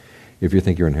 If you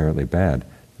think you're inherently bad,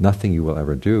 nothing you will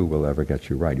ever do will ever get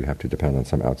you right. You have to depend on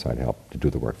some outside help to do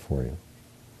the work for you.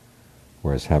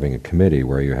 Whereas having a committee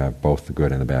where you have both the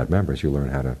good and the bad members, you learn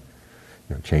how to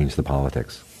change the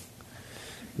politics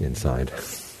inside.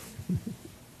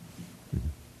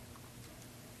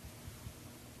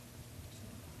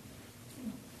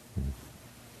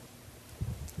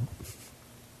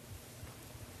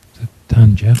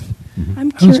 Done, Jeff.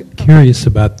 I'm I was curious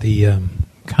about the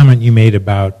comment you made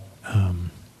about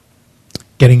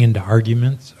getting into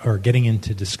arguments or getting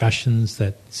into discussions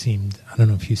that seemed, I don't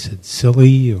know if you said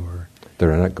silly or...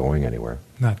 They're not going anywhere.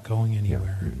 Not going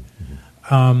anywhere. Yeah.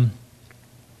 Mm-hmm.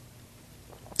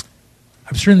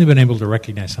 I've certainly been able to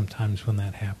recognize sometimes when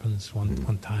that happens.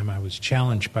 One time I was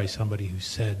challenged by somebody who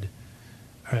said,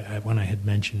 when I had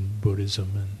mentioned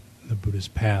Buddhism and the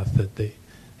Buddhist path, that they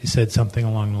said something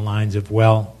along the lines of,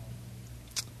 well,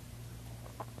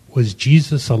 was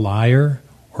Jesus a liar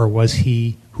or was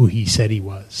he who he said he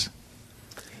was?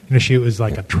 It was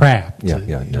like a trap.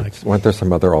 Weren't there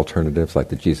some other alternatives, like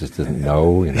that Jesus didn't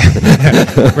know?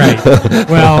 Right.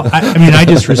 Well, I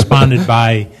just responded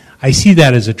by, I see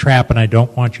that as a trap and I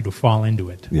don't want you to fall into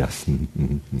it. Yes.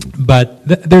 Mm-hmm. But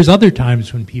there's other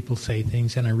times when people say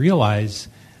things and I realize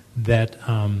that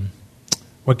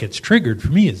what gets triggered for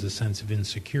me is a sense of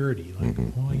insecurity. Like,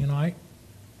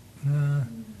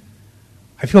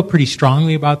 I feel pretty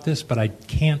strongly about this, but I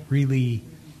can't really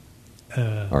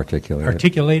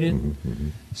articulate it. Mm-hmm.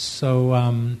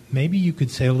 So maybe you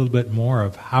could say a little bit more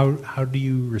of how do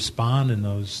you respond in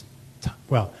those...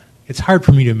 Well, it's hard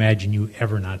for me to imagine you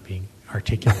ever not being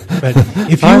articulate. But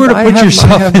if you were to put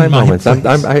yourself in my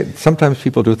place... Sometimes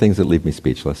people do things that leave me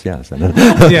speechless, yes.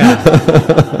 Yeah.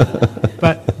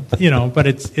 But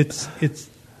it's...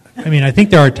 I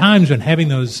think there are times when having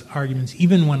those arguments,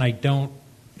 even when I don't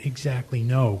exactly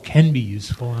know, can be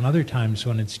useful, and other times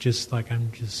when it's just like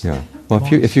I'm just... Yeah. Well,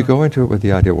 if you go into it with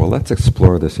the idea, well, let's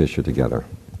explore this issue together.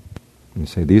 And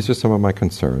say, these are some of my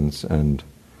concerns, and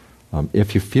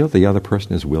if you feel the other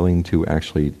person is willing to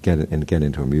actually get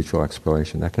into a mutual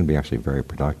exploration, that can be actually very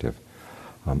productive.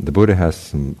 The Buddha has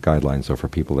some guidelines, though, for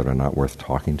people that are not worth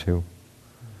talking to.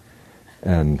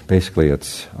 And basically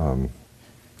it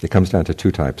comes down to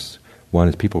two types. One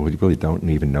is people who really don't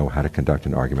even know how to conduct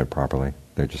an argument properly.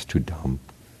 They're just too dumb.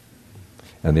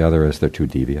 And the other is they're too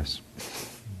devious.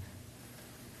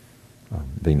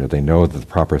 They know the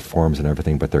proper forms and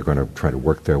everything, but they're going to try to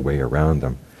work their way around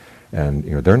them. And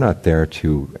they're not there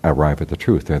to arrive at the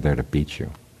truth. They're there to beat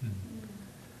you.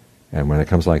 And when it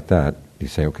comes like that, you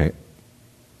say, okay,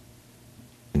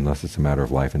 unless it's a matter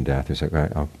of life and death, you say,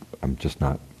 right, I'm just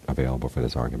not available for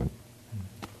this argument.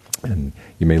 And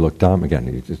you may look dumb.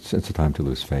 Again, it's a time to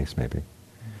lose face, maybe.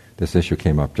 This issue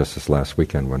came up just this last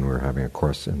weekend when we were having a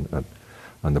course on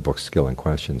the book Skill and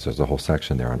Questions. There's a whole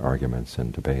section there on arguments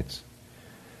and debates.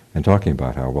 And talking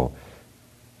about how, well,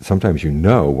 sometimes you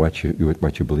know what you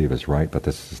believe is right, but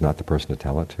this is not the person to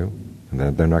tell it to.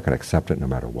 And they're not going to accept it no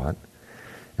matter what.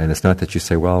 And it's not that you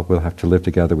say, well, we'll have to live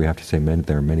together. We have to say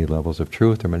there are many levels of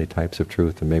truth, there are many types of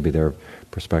truth, and maybe their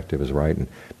perspective is right, and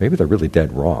maybe they're really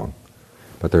dead wrong.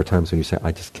 But there are times when you say,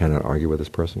 I just cannot argue with this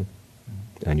person.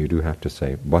 And you do have to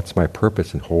say, what's my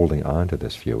purpose in holding on to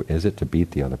this view? Is it to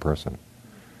beat the other person?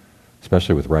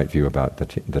 Especially with right view about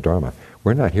the Dharma.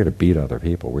 We're not here to beat other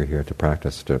people. We're here to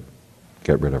practice to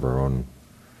get rid of our own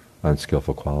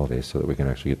unskillful qualities so that we can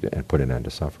actually put an end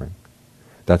to suffering.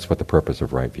 That's what the purpose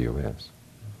of right view is.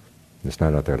 It's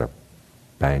not out there to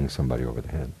bang somebody over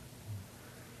the head.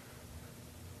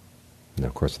 Now,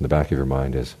 of course, in the back of your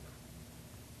mind is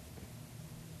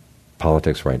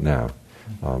politics right now.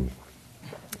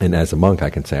 And as a monk,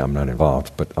 I can say I'm not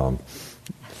involved, but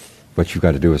what you've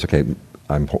got to do is, okay,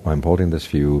 I'm holding this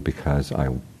view because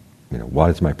what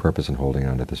is my purpose in holding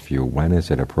on to this view? When is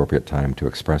it appropriate time to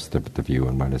express the view,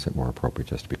 and when is it more appropriate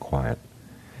just to be quiet?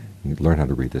 You learn how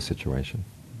to read this situation.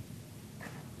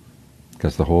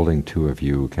 Because the holding to a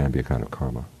view can be a kind of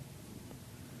karma.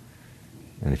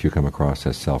 And if you come across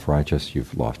as self-righteous,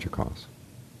 you've lost your cause.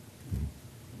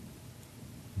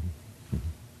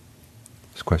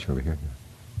 There's a question over here.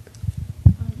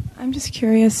 I'm just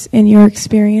curious, in your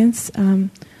experience,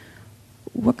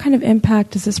 what kind of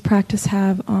impact does this practice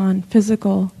have on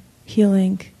physical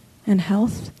healing and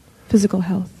health, physical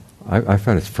health? I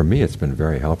found for me, it's been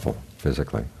very helpful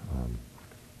physically.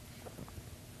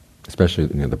 Especially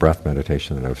the breath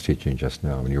meditation that I was teaching just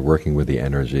now. When you're working with the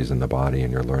energies in the body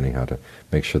and you're learning how to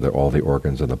make sure that all the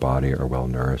organs of the body are well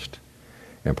nourished,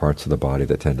 and parts of the body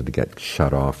that tended to get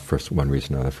shut off for one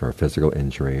reason or another, for a physical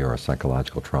injury or a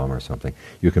psychological trauma or something,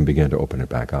 you can begin to open it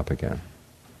back up again.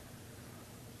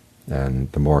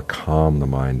 And the more calm the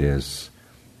mind is,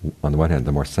 on the one hand,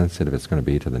 the more sensitive it's going to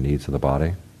be to the needs of the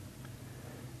body.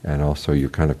 And also you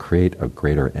kind of create a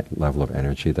greater level of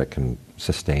energy that can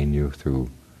sustain you through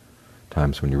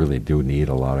times when you really do need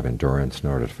a lot of endurance in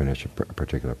order to finish a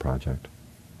particular project.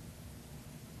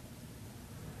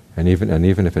 And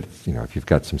even if it's, if you've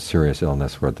got some serious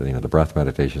illness where the breath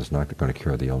meditation is not going to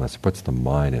cure the illness, it puts the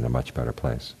mind in a much better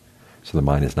place. So the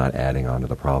mind is not adding on to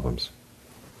the problems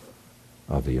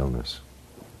of the illness.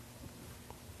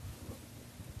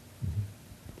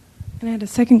 And I had a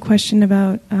second question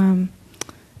about,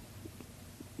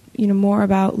 more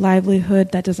about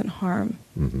livelihood that doesn't harm,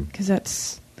 because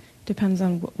that's depends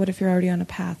on what if you're already on a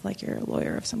path, like you're a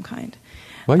lawyer of some kind.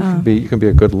 Well, you can be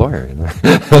a good lawyer.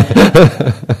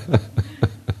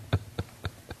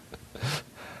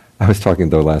 I was talking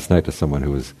though last night to someone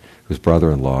whose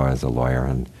brother-in-law is a lawyer,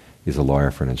 and he's a lawyer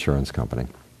for an insurance company.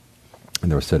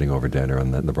 And they were sitting over dinner,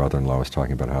 and the brother-in-law was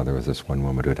talking about how there was this one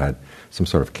woman who had some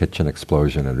sort of kitchen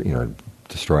explosion and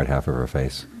destroyed half of her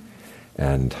face,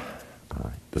 and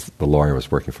the lawyer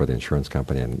was working for the insurance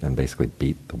company and basically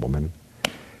beat the woman.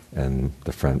 And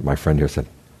my friend here said,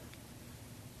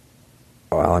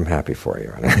 "Well, I'm happy for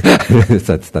you."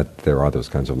 That's that there are those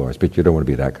kinds of lawyers, but you don't want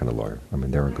to be that kind of lawyer. I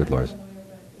mean, there are good lawyers.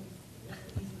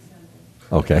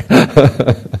 Okay.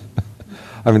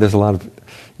 I mean, there's a lot of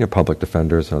public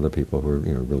defenders and other people who are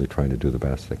really trying to do the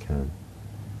best they can.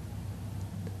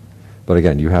 But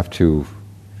again, you have to.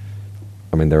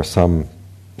 I mean, there are some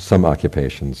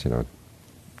occupations,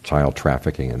 child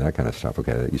trafficking and that kind of stuff.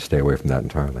 Okay, that you stay away from that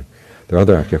entirely. There are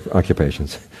other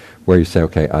occupations where you say,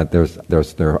 okay, there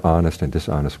are honest and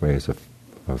dishonest ways of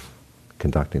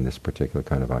conducting this particular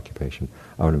kind of occupation.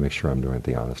 I want to make sure I'm doing it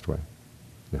the honest way,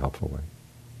 the helpful way.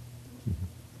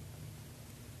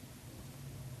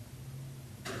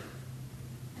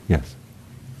 Yes.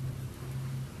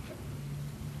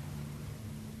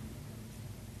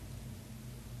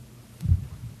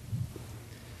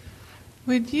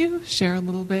 Would you share a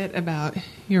little bit about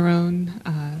your own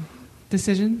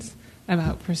decisions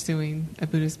about pursuing a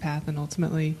Buddhist path and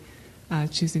ultimately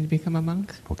choosing to become a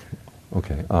monk?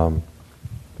 Okay.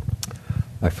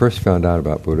 I first found out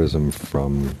about Buddhism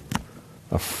from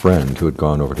a friend who had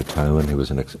gone over to Thailand. He was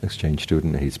an exchange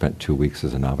student, and he spent 2 weeks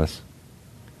as a novice.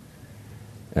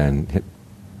 And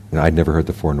I'd never heard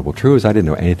the Four Noble Truths. I didn't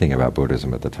know anything about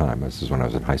Buddhism at the time. This is when I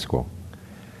was in high school.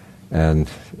 And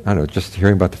I don't know, just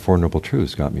hearing about the Four Noble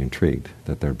Truths got me intrigued,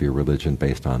 that there'd be a religion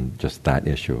based on just that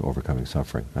issue, overcoming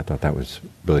suffering. I thought that was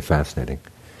really fascinating.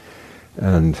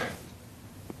 And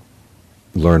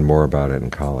learned more about it in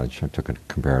college. I took a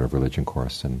comparative religion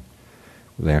course, and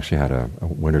they actually had a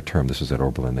winter term. This was at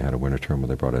Oberlin. They had a winter term where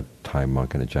they brought a Thai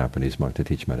monk and a Japanese monk to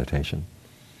teach meditation.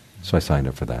 So I signed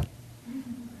up for that.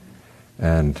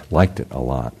 And liked it a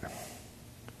lot.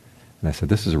 And I said,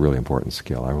 this is a really important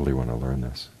skill. I really want to learn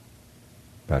this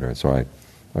better. And so I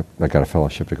got a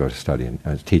fellowship to go to study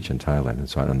and teach in Thailand. And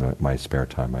so in my spare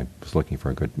time, I was looking for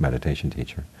a good meditation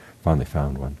teacher. Finally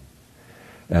found one.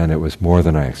 And it was more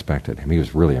than I expected. I mean, he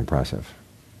was really impressive.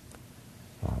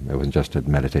 It wasn't just a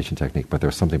meditation technique, but there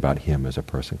was something about him as a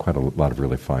person, quite a lot of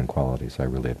really fine qualities I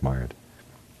really admired.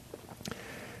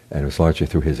 And it was largely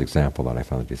through his example that I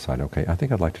finally decided, okay, I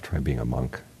think I'd like to try being a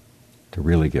monk, to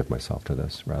really give myself to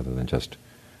this, rather than just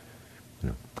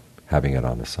having it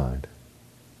on the side.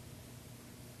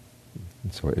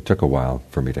 And so it took a while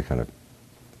for me to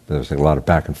there was a lot of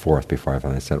back and forth before I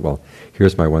finally said, well,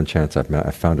 here's my one chance.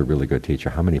 I've found a really good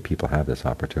teacher. How many people have this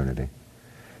opportunity?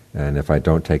 And if I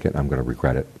don't take it, I'm going to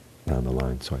regret it down the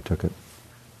line. So I took it.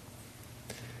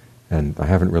 And I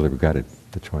haven't really regretted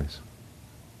the choice.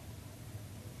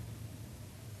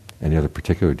 Any other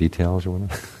particular details you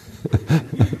want to?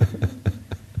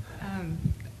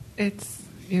 It's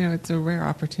a rare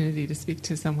opportunity to speak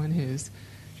to someone who's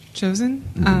chosen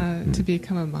to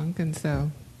become a monk, and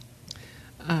so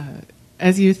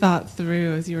as you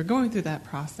were going through that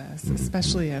process,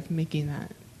 especially of making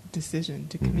that decision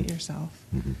to commit yourself,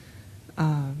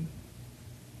 how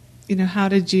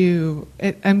did you?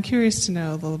 I'm curious to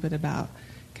know a little bit about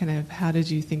how did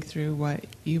you think through what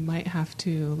you might have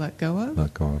to let go of,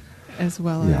 as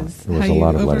well as how you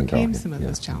overcame some of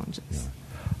those challenges.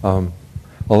 Yeah.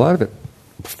 A lot of it,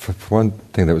 for one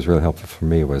thing that was really helpful for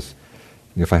me was,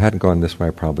 if I hadn't gone this way,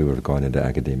 I probably would have gone into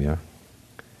academia.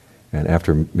 And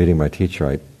after meeting my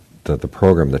teacher, the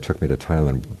program that took me to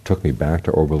Thailand took me back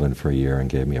to Oberlin for a year and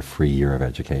gave me a free year of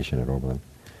education at Oberlin.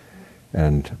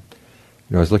 And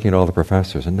I was looking at all the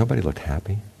professors, and nobody looked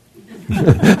happy.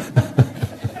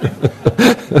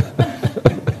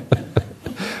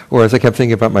 Whereas I kept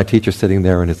thinking about my teacher sitting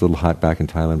there in his little hut back in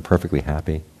Thailand, perfectly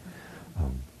happy.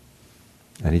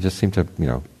 And he just seemed to,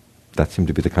 that seemed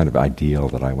to be the kind of ideal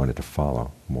that I wanted to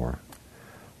follow more.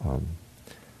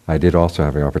 I did also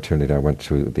have an opportunity. I went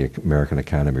to the American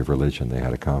Academy of Religion. They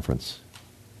had a conference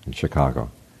in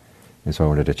Chicago. And so I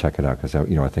wanted to check it out because,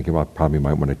 I think, well, I probably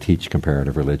might want to teach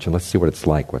comparative religion. Let's see what it's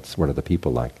like. What are the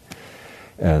people like?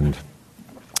 And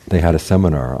they had a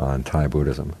seminar on Thai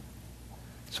Buddhism.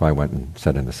 So I went and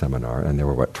sat in the seminar, and there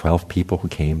were, 12 people who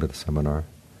came to the seminar?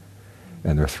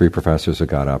 And there were 3 professors who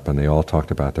got up, and they all talked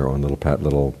about their own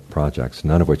little projects,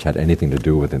 none of which had anything to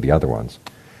do with the other ones.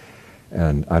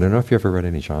 And I don't know if you ever read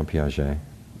any Jean Piaget,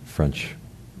 French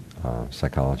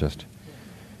psychologist.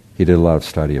 He did a lot of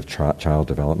study of child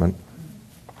development,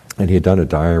 and he had done a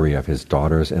diary of his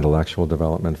daughter's intellectual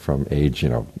development from age,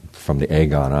 from the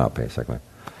egg on up, basically.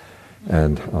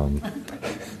 And,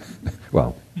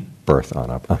 birth on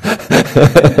up.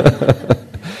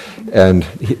 And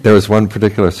there was one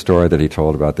particular story that he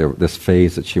told about this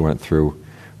phase that she went through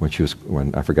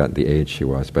when I forgot the age she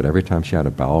was, but every time she had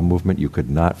a bowel movement, you could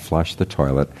not flush the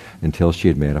toilet until she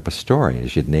had made up a story.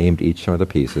 She had named each one of the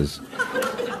pieces.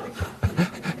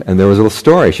 And there was a little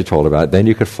story she told about it. Then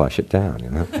you could flush it down,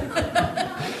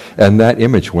 And that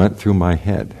image went through my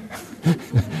head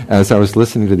as I was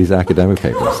listening to these academic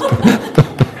papers.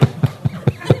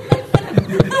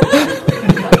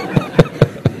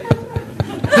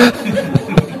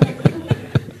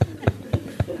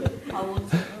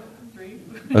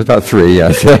 I was about 3,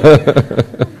 yes.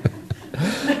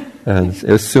 And it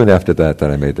was soon after that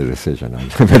I made the decision. I'm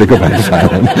going to go back to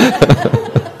Thailand.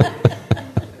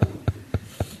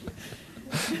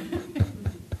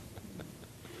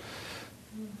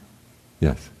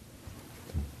 Yes.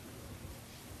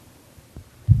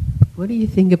 What do you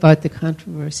think about the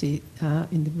controversy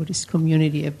in the Buddhist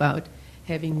community about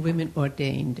having women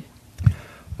ordained?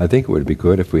 I think it would be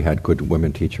good if we had good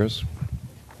women teachers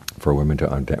for women to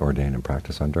ordain and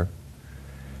practice under.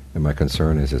 And my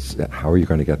concern is how are you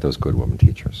going to get those good women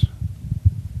teachers?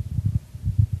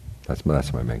 That's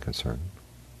my main concern.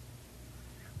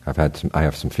 I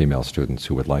have some female students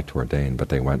who would like to ordain, but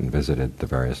they went and visited the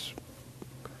various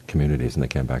communities, and they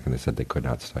came back and they said they could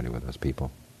not study with those people.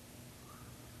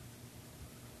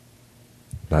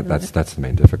 That's the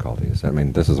main difficulty.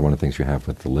 This is one of the things you have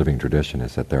with the living tradition,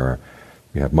 is that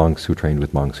you have monks who trained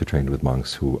with monks who trained with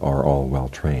monks who are all well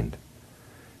trained,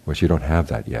 which you don't have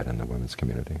that yet in the women's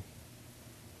community.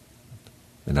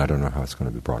 And I don't know how it's going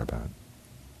to be brought about.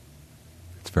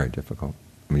 It's very difficult.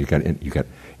 You get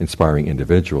inspiring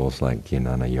individuals like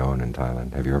Ginana Yon in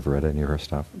Thailand. Have you ever read any of her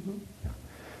stuff? Mm-hmm. Yeah.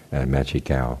 And Machi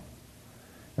Gao.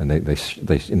 And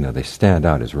they stand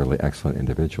out as really excellent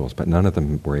individuals, but none of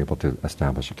them were able to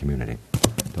establish a community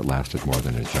that lasted more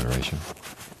than a generation.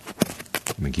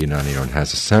 Ginana Yon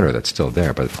has a center that's still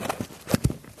there, but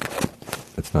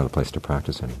it's not a place to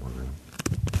practice anymore, really.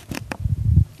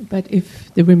 But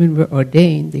if the women were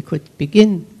ordained, they could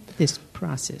begin this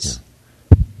process.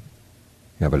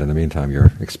 Yeah, but in the meantime,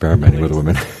 you're experimenting with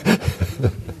women.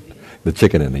 The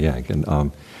chicken and the egg.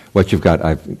 And what you've got,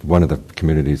 one of the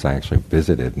communities I actually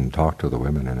visited and talked to the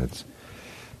women, and it's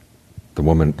the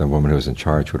woman who was in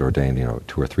charge would ordain,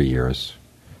 2 or 3 years,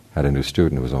 had a new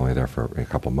student who was only there for a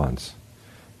couple months.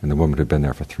 And the woman who had been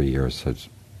there for 3 years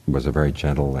was a very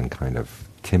gentle and kind of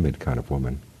timid kind of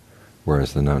woman,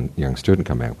 whereas the young student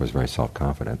coming up was very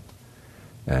self-confident.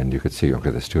 And you could see,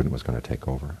 the student was going to take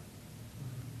over.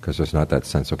 Because there's not that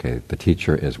sense, the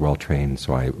teacher is well-trained,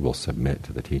 so I will submit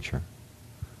to the teacher.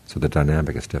 So the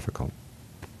dynamic is difficult.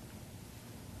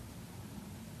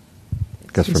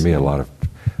 Because for me, a lot of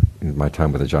my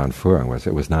time with Ajahn Fuang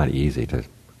it was not easy to,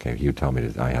 he'd tell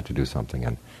me I had to do something,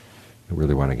 and it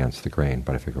really went against the grain,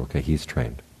 but I figured, he's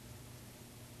trained.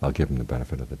 I'll give him the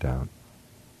benefit of the doubt.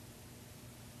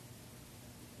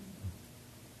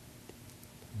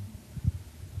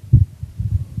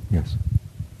 Yes.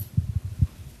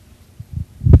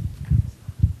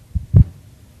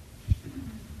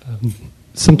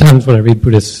 Sometimes when I read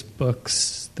Buddhist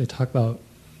books, they talk about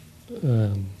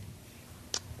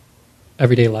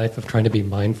everyday life of trying to be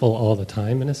mindful all the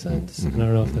time, in a sense. Mm-hmm. And I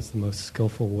don't know if that's the most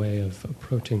skillful way of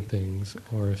approaching things,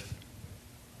 or if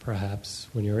perhaps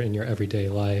when you're in your everyday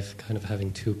life, kind of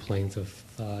having 2 planes of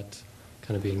thought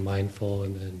kind of being mindful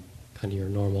and then kind of your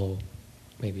normal,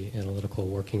 maybe analytical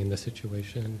working in the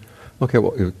situation? Okay,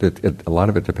 well, a lot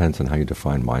of it depends on how you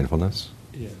define mindfulness.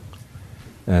 Yeah.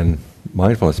 And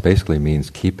mindfulness basically means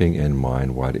keeping in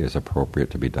mind what is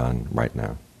appropriate to be done right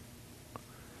now.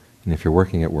 And if you're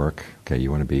working at work, okay,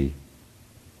 you want to be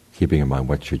keeping in mind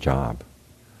what's your job.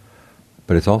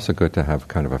 But it's also good to have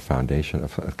kind of a foundation,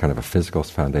 kind of a physical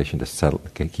foundation to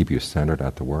keep you centered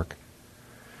at the work.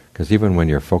 Because even when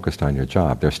you're focused on your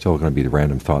job, there's still going to be the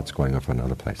random thoughts going off in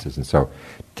other places. And so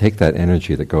take that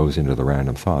energy that goes into the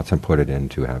random thoughts and put it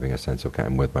into having a sense of, okay,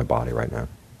 I'm with my body right now.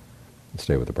 And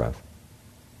stay with the breath.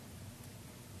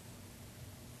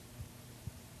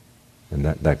 And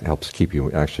that helps keep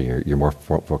you, actually, you're more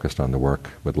focused on the work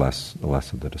with less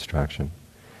of the distraction.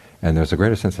 And there's a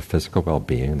greater sense of physical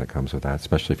well-being that comes with that,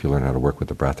 especially if you learn how to work with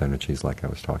the breath energies like I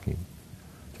was talking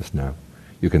just now.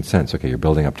 You can sense, okay, you're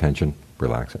building up tension,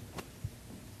 relax it.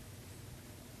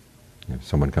 If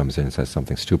someone comes in and says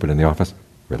something stupid in the office,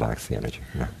 relax the energy.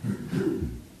 Yeah.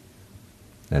 And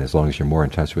as long as you're more in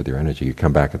touch with your energy, you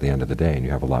come back at the end of the day and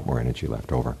you have a lot more energy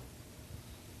left over.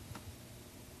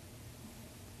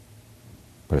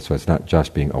 But so it's not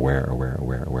just being aware.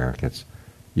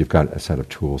 You've got a set of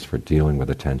tools for dealing with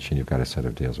attention. You've got a set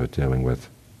of deals with dealing with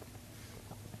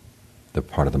the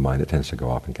part of the mind that tends to go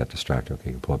off and get distracted. Okay,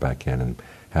 you can pull it back in and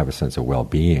have a sense of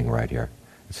well-being right here.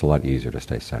 It's a lot easier to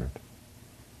stay centered.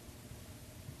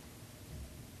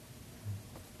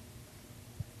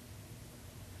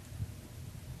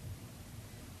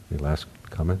 Any last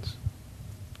comments?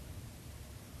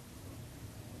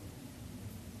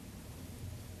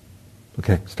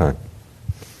 Okay, it's time.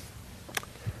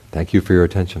 Thank you for your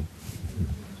attention.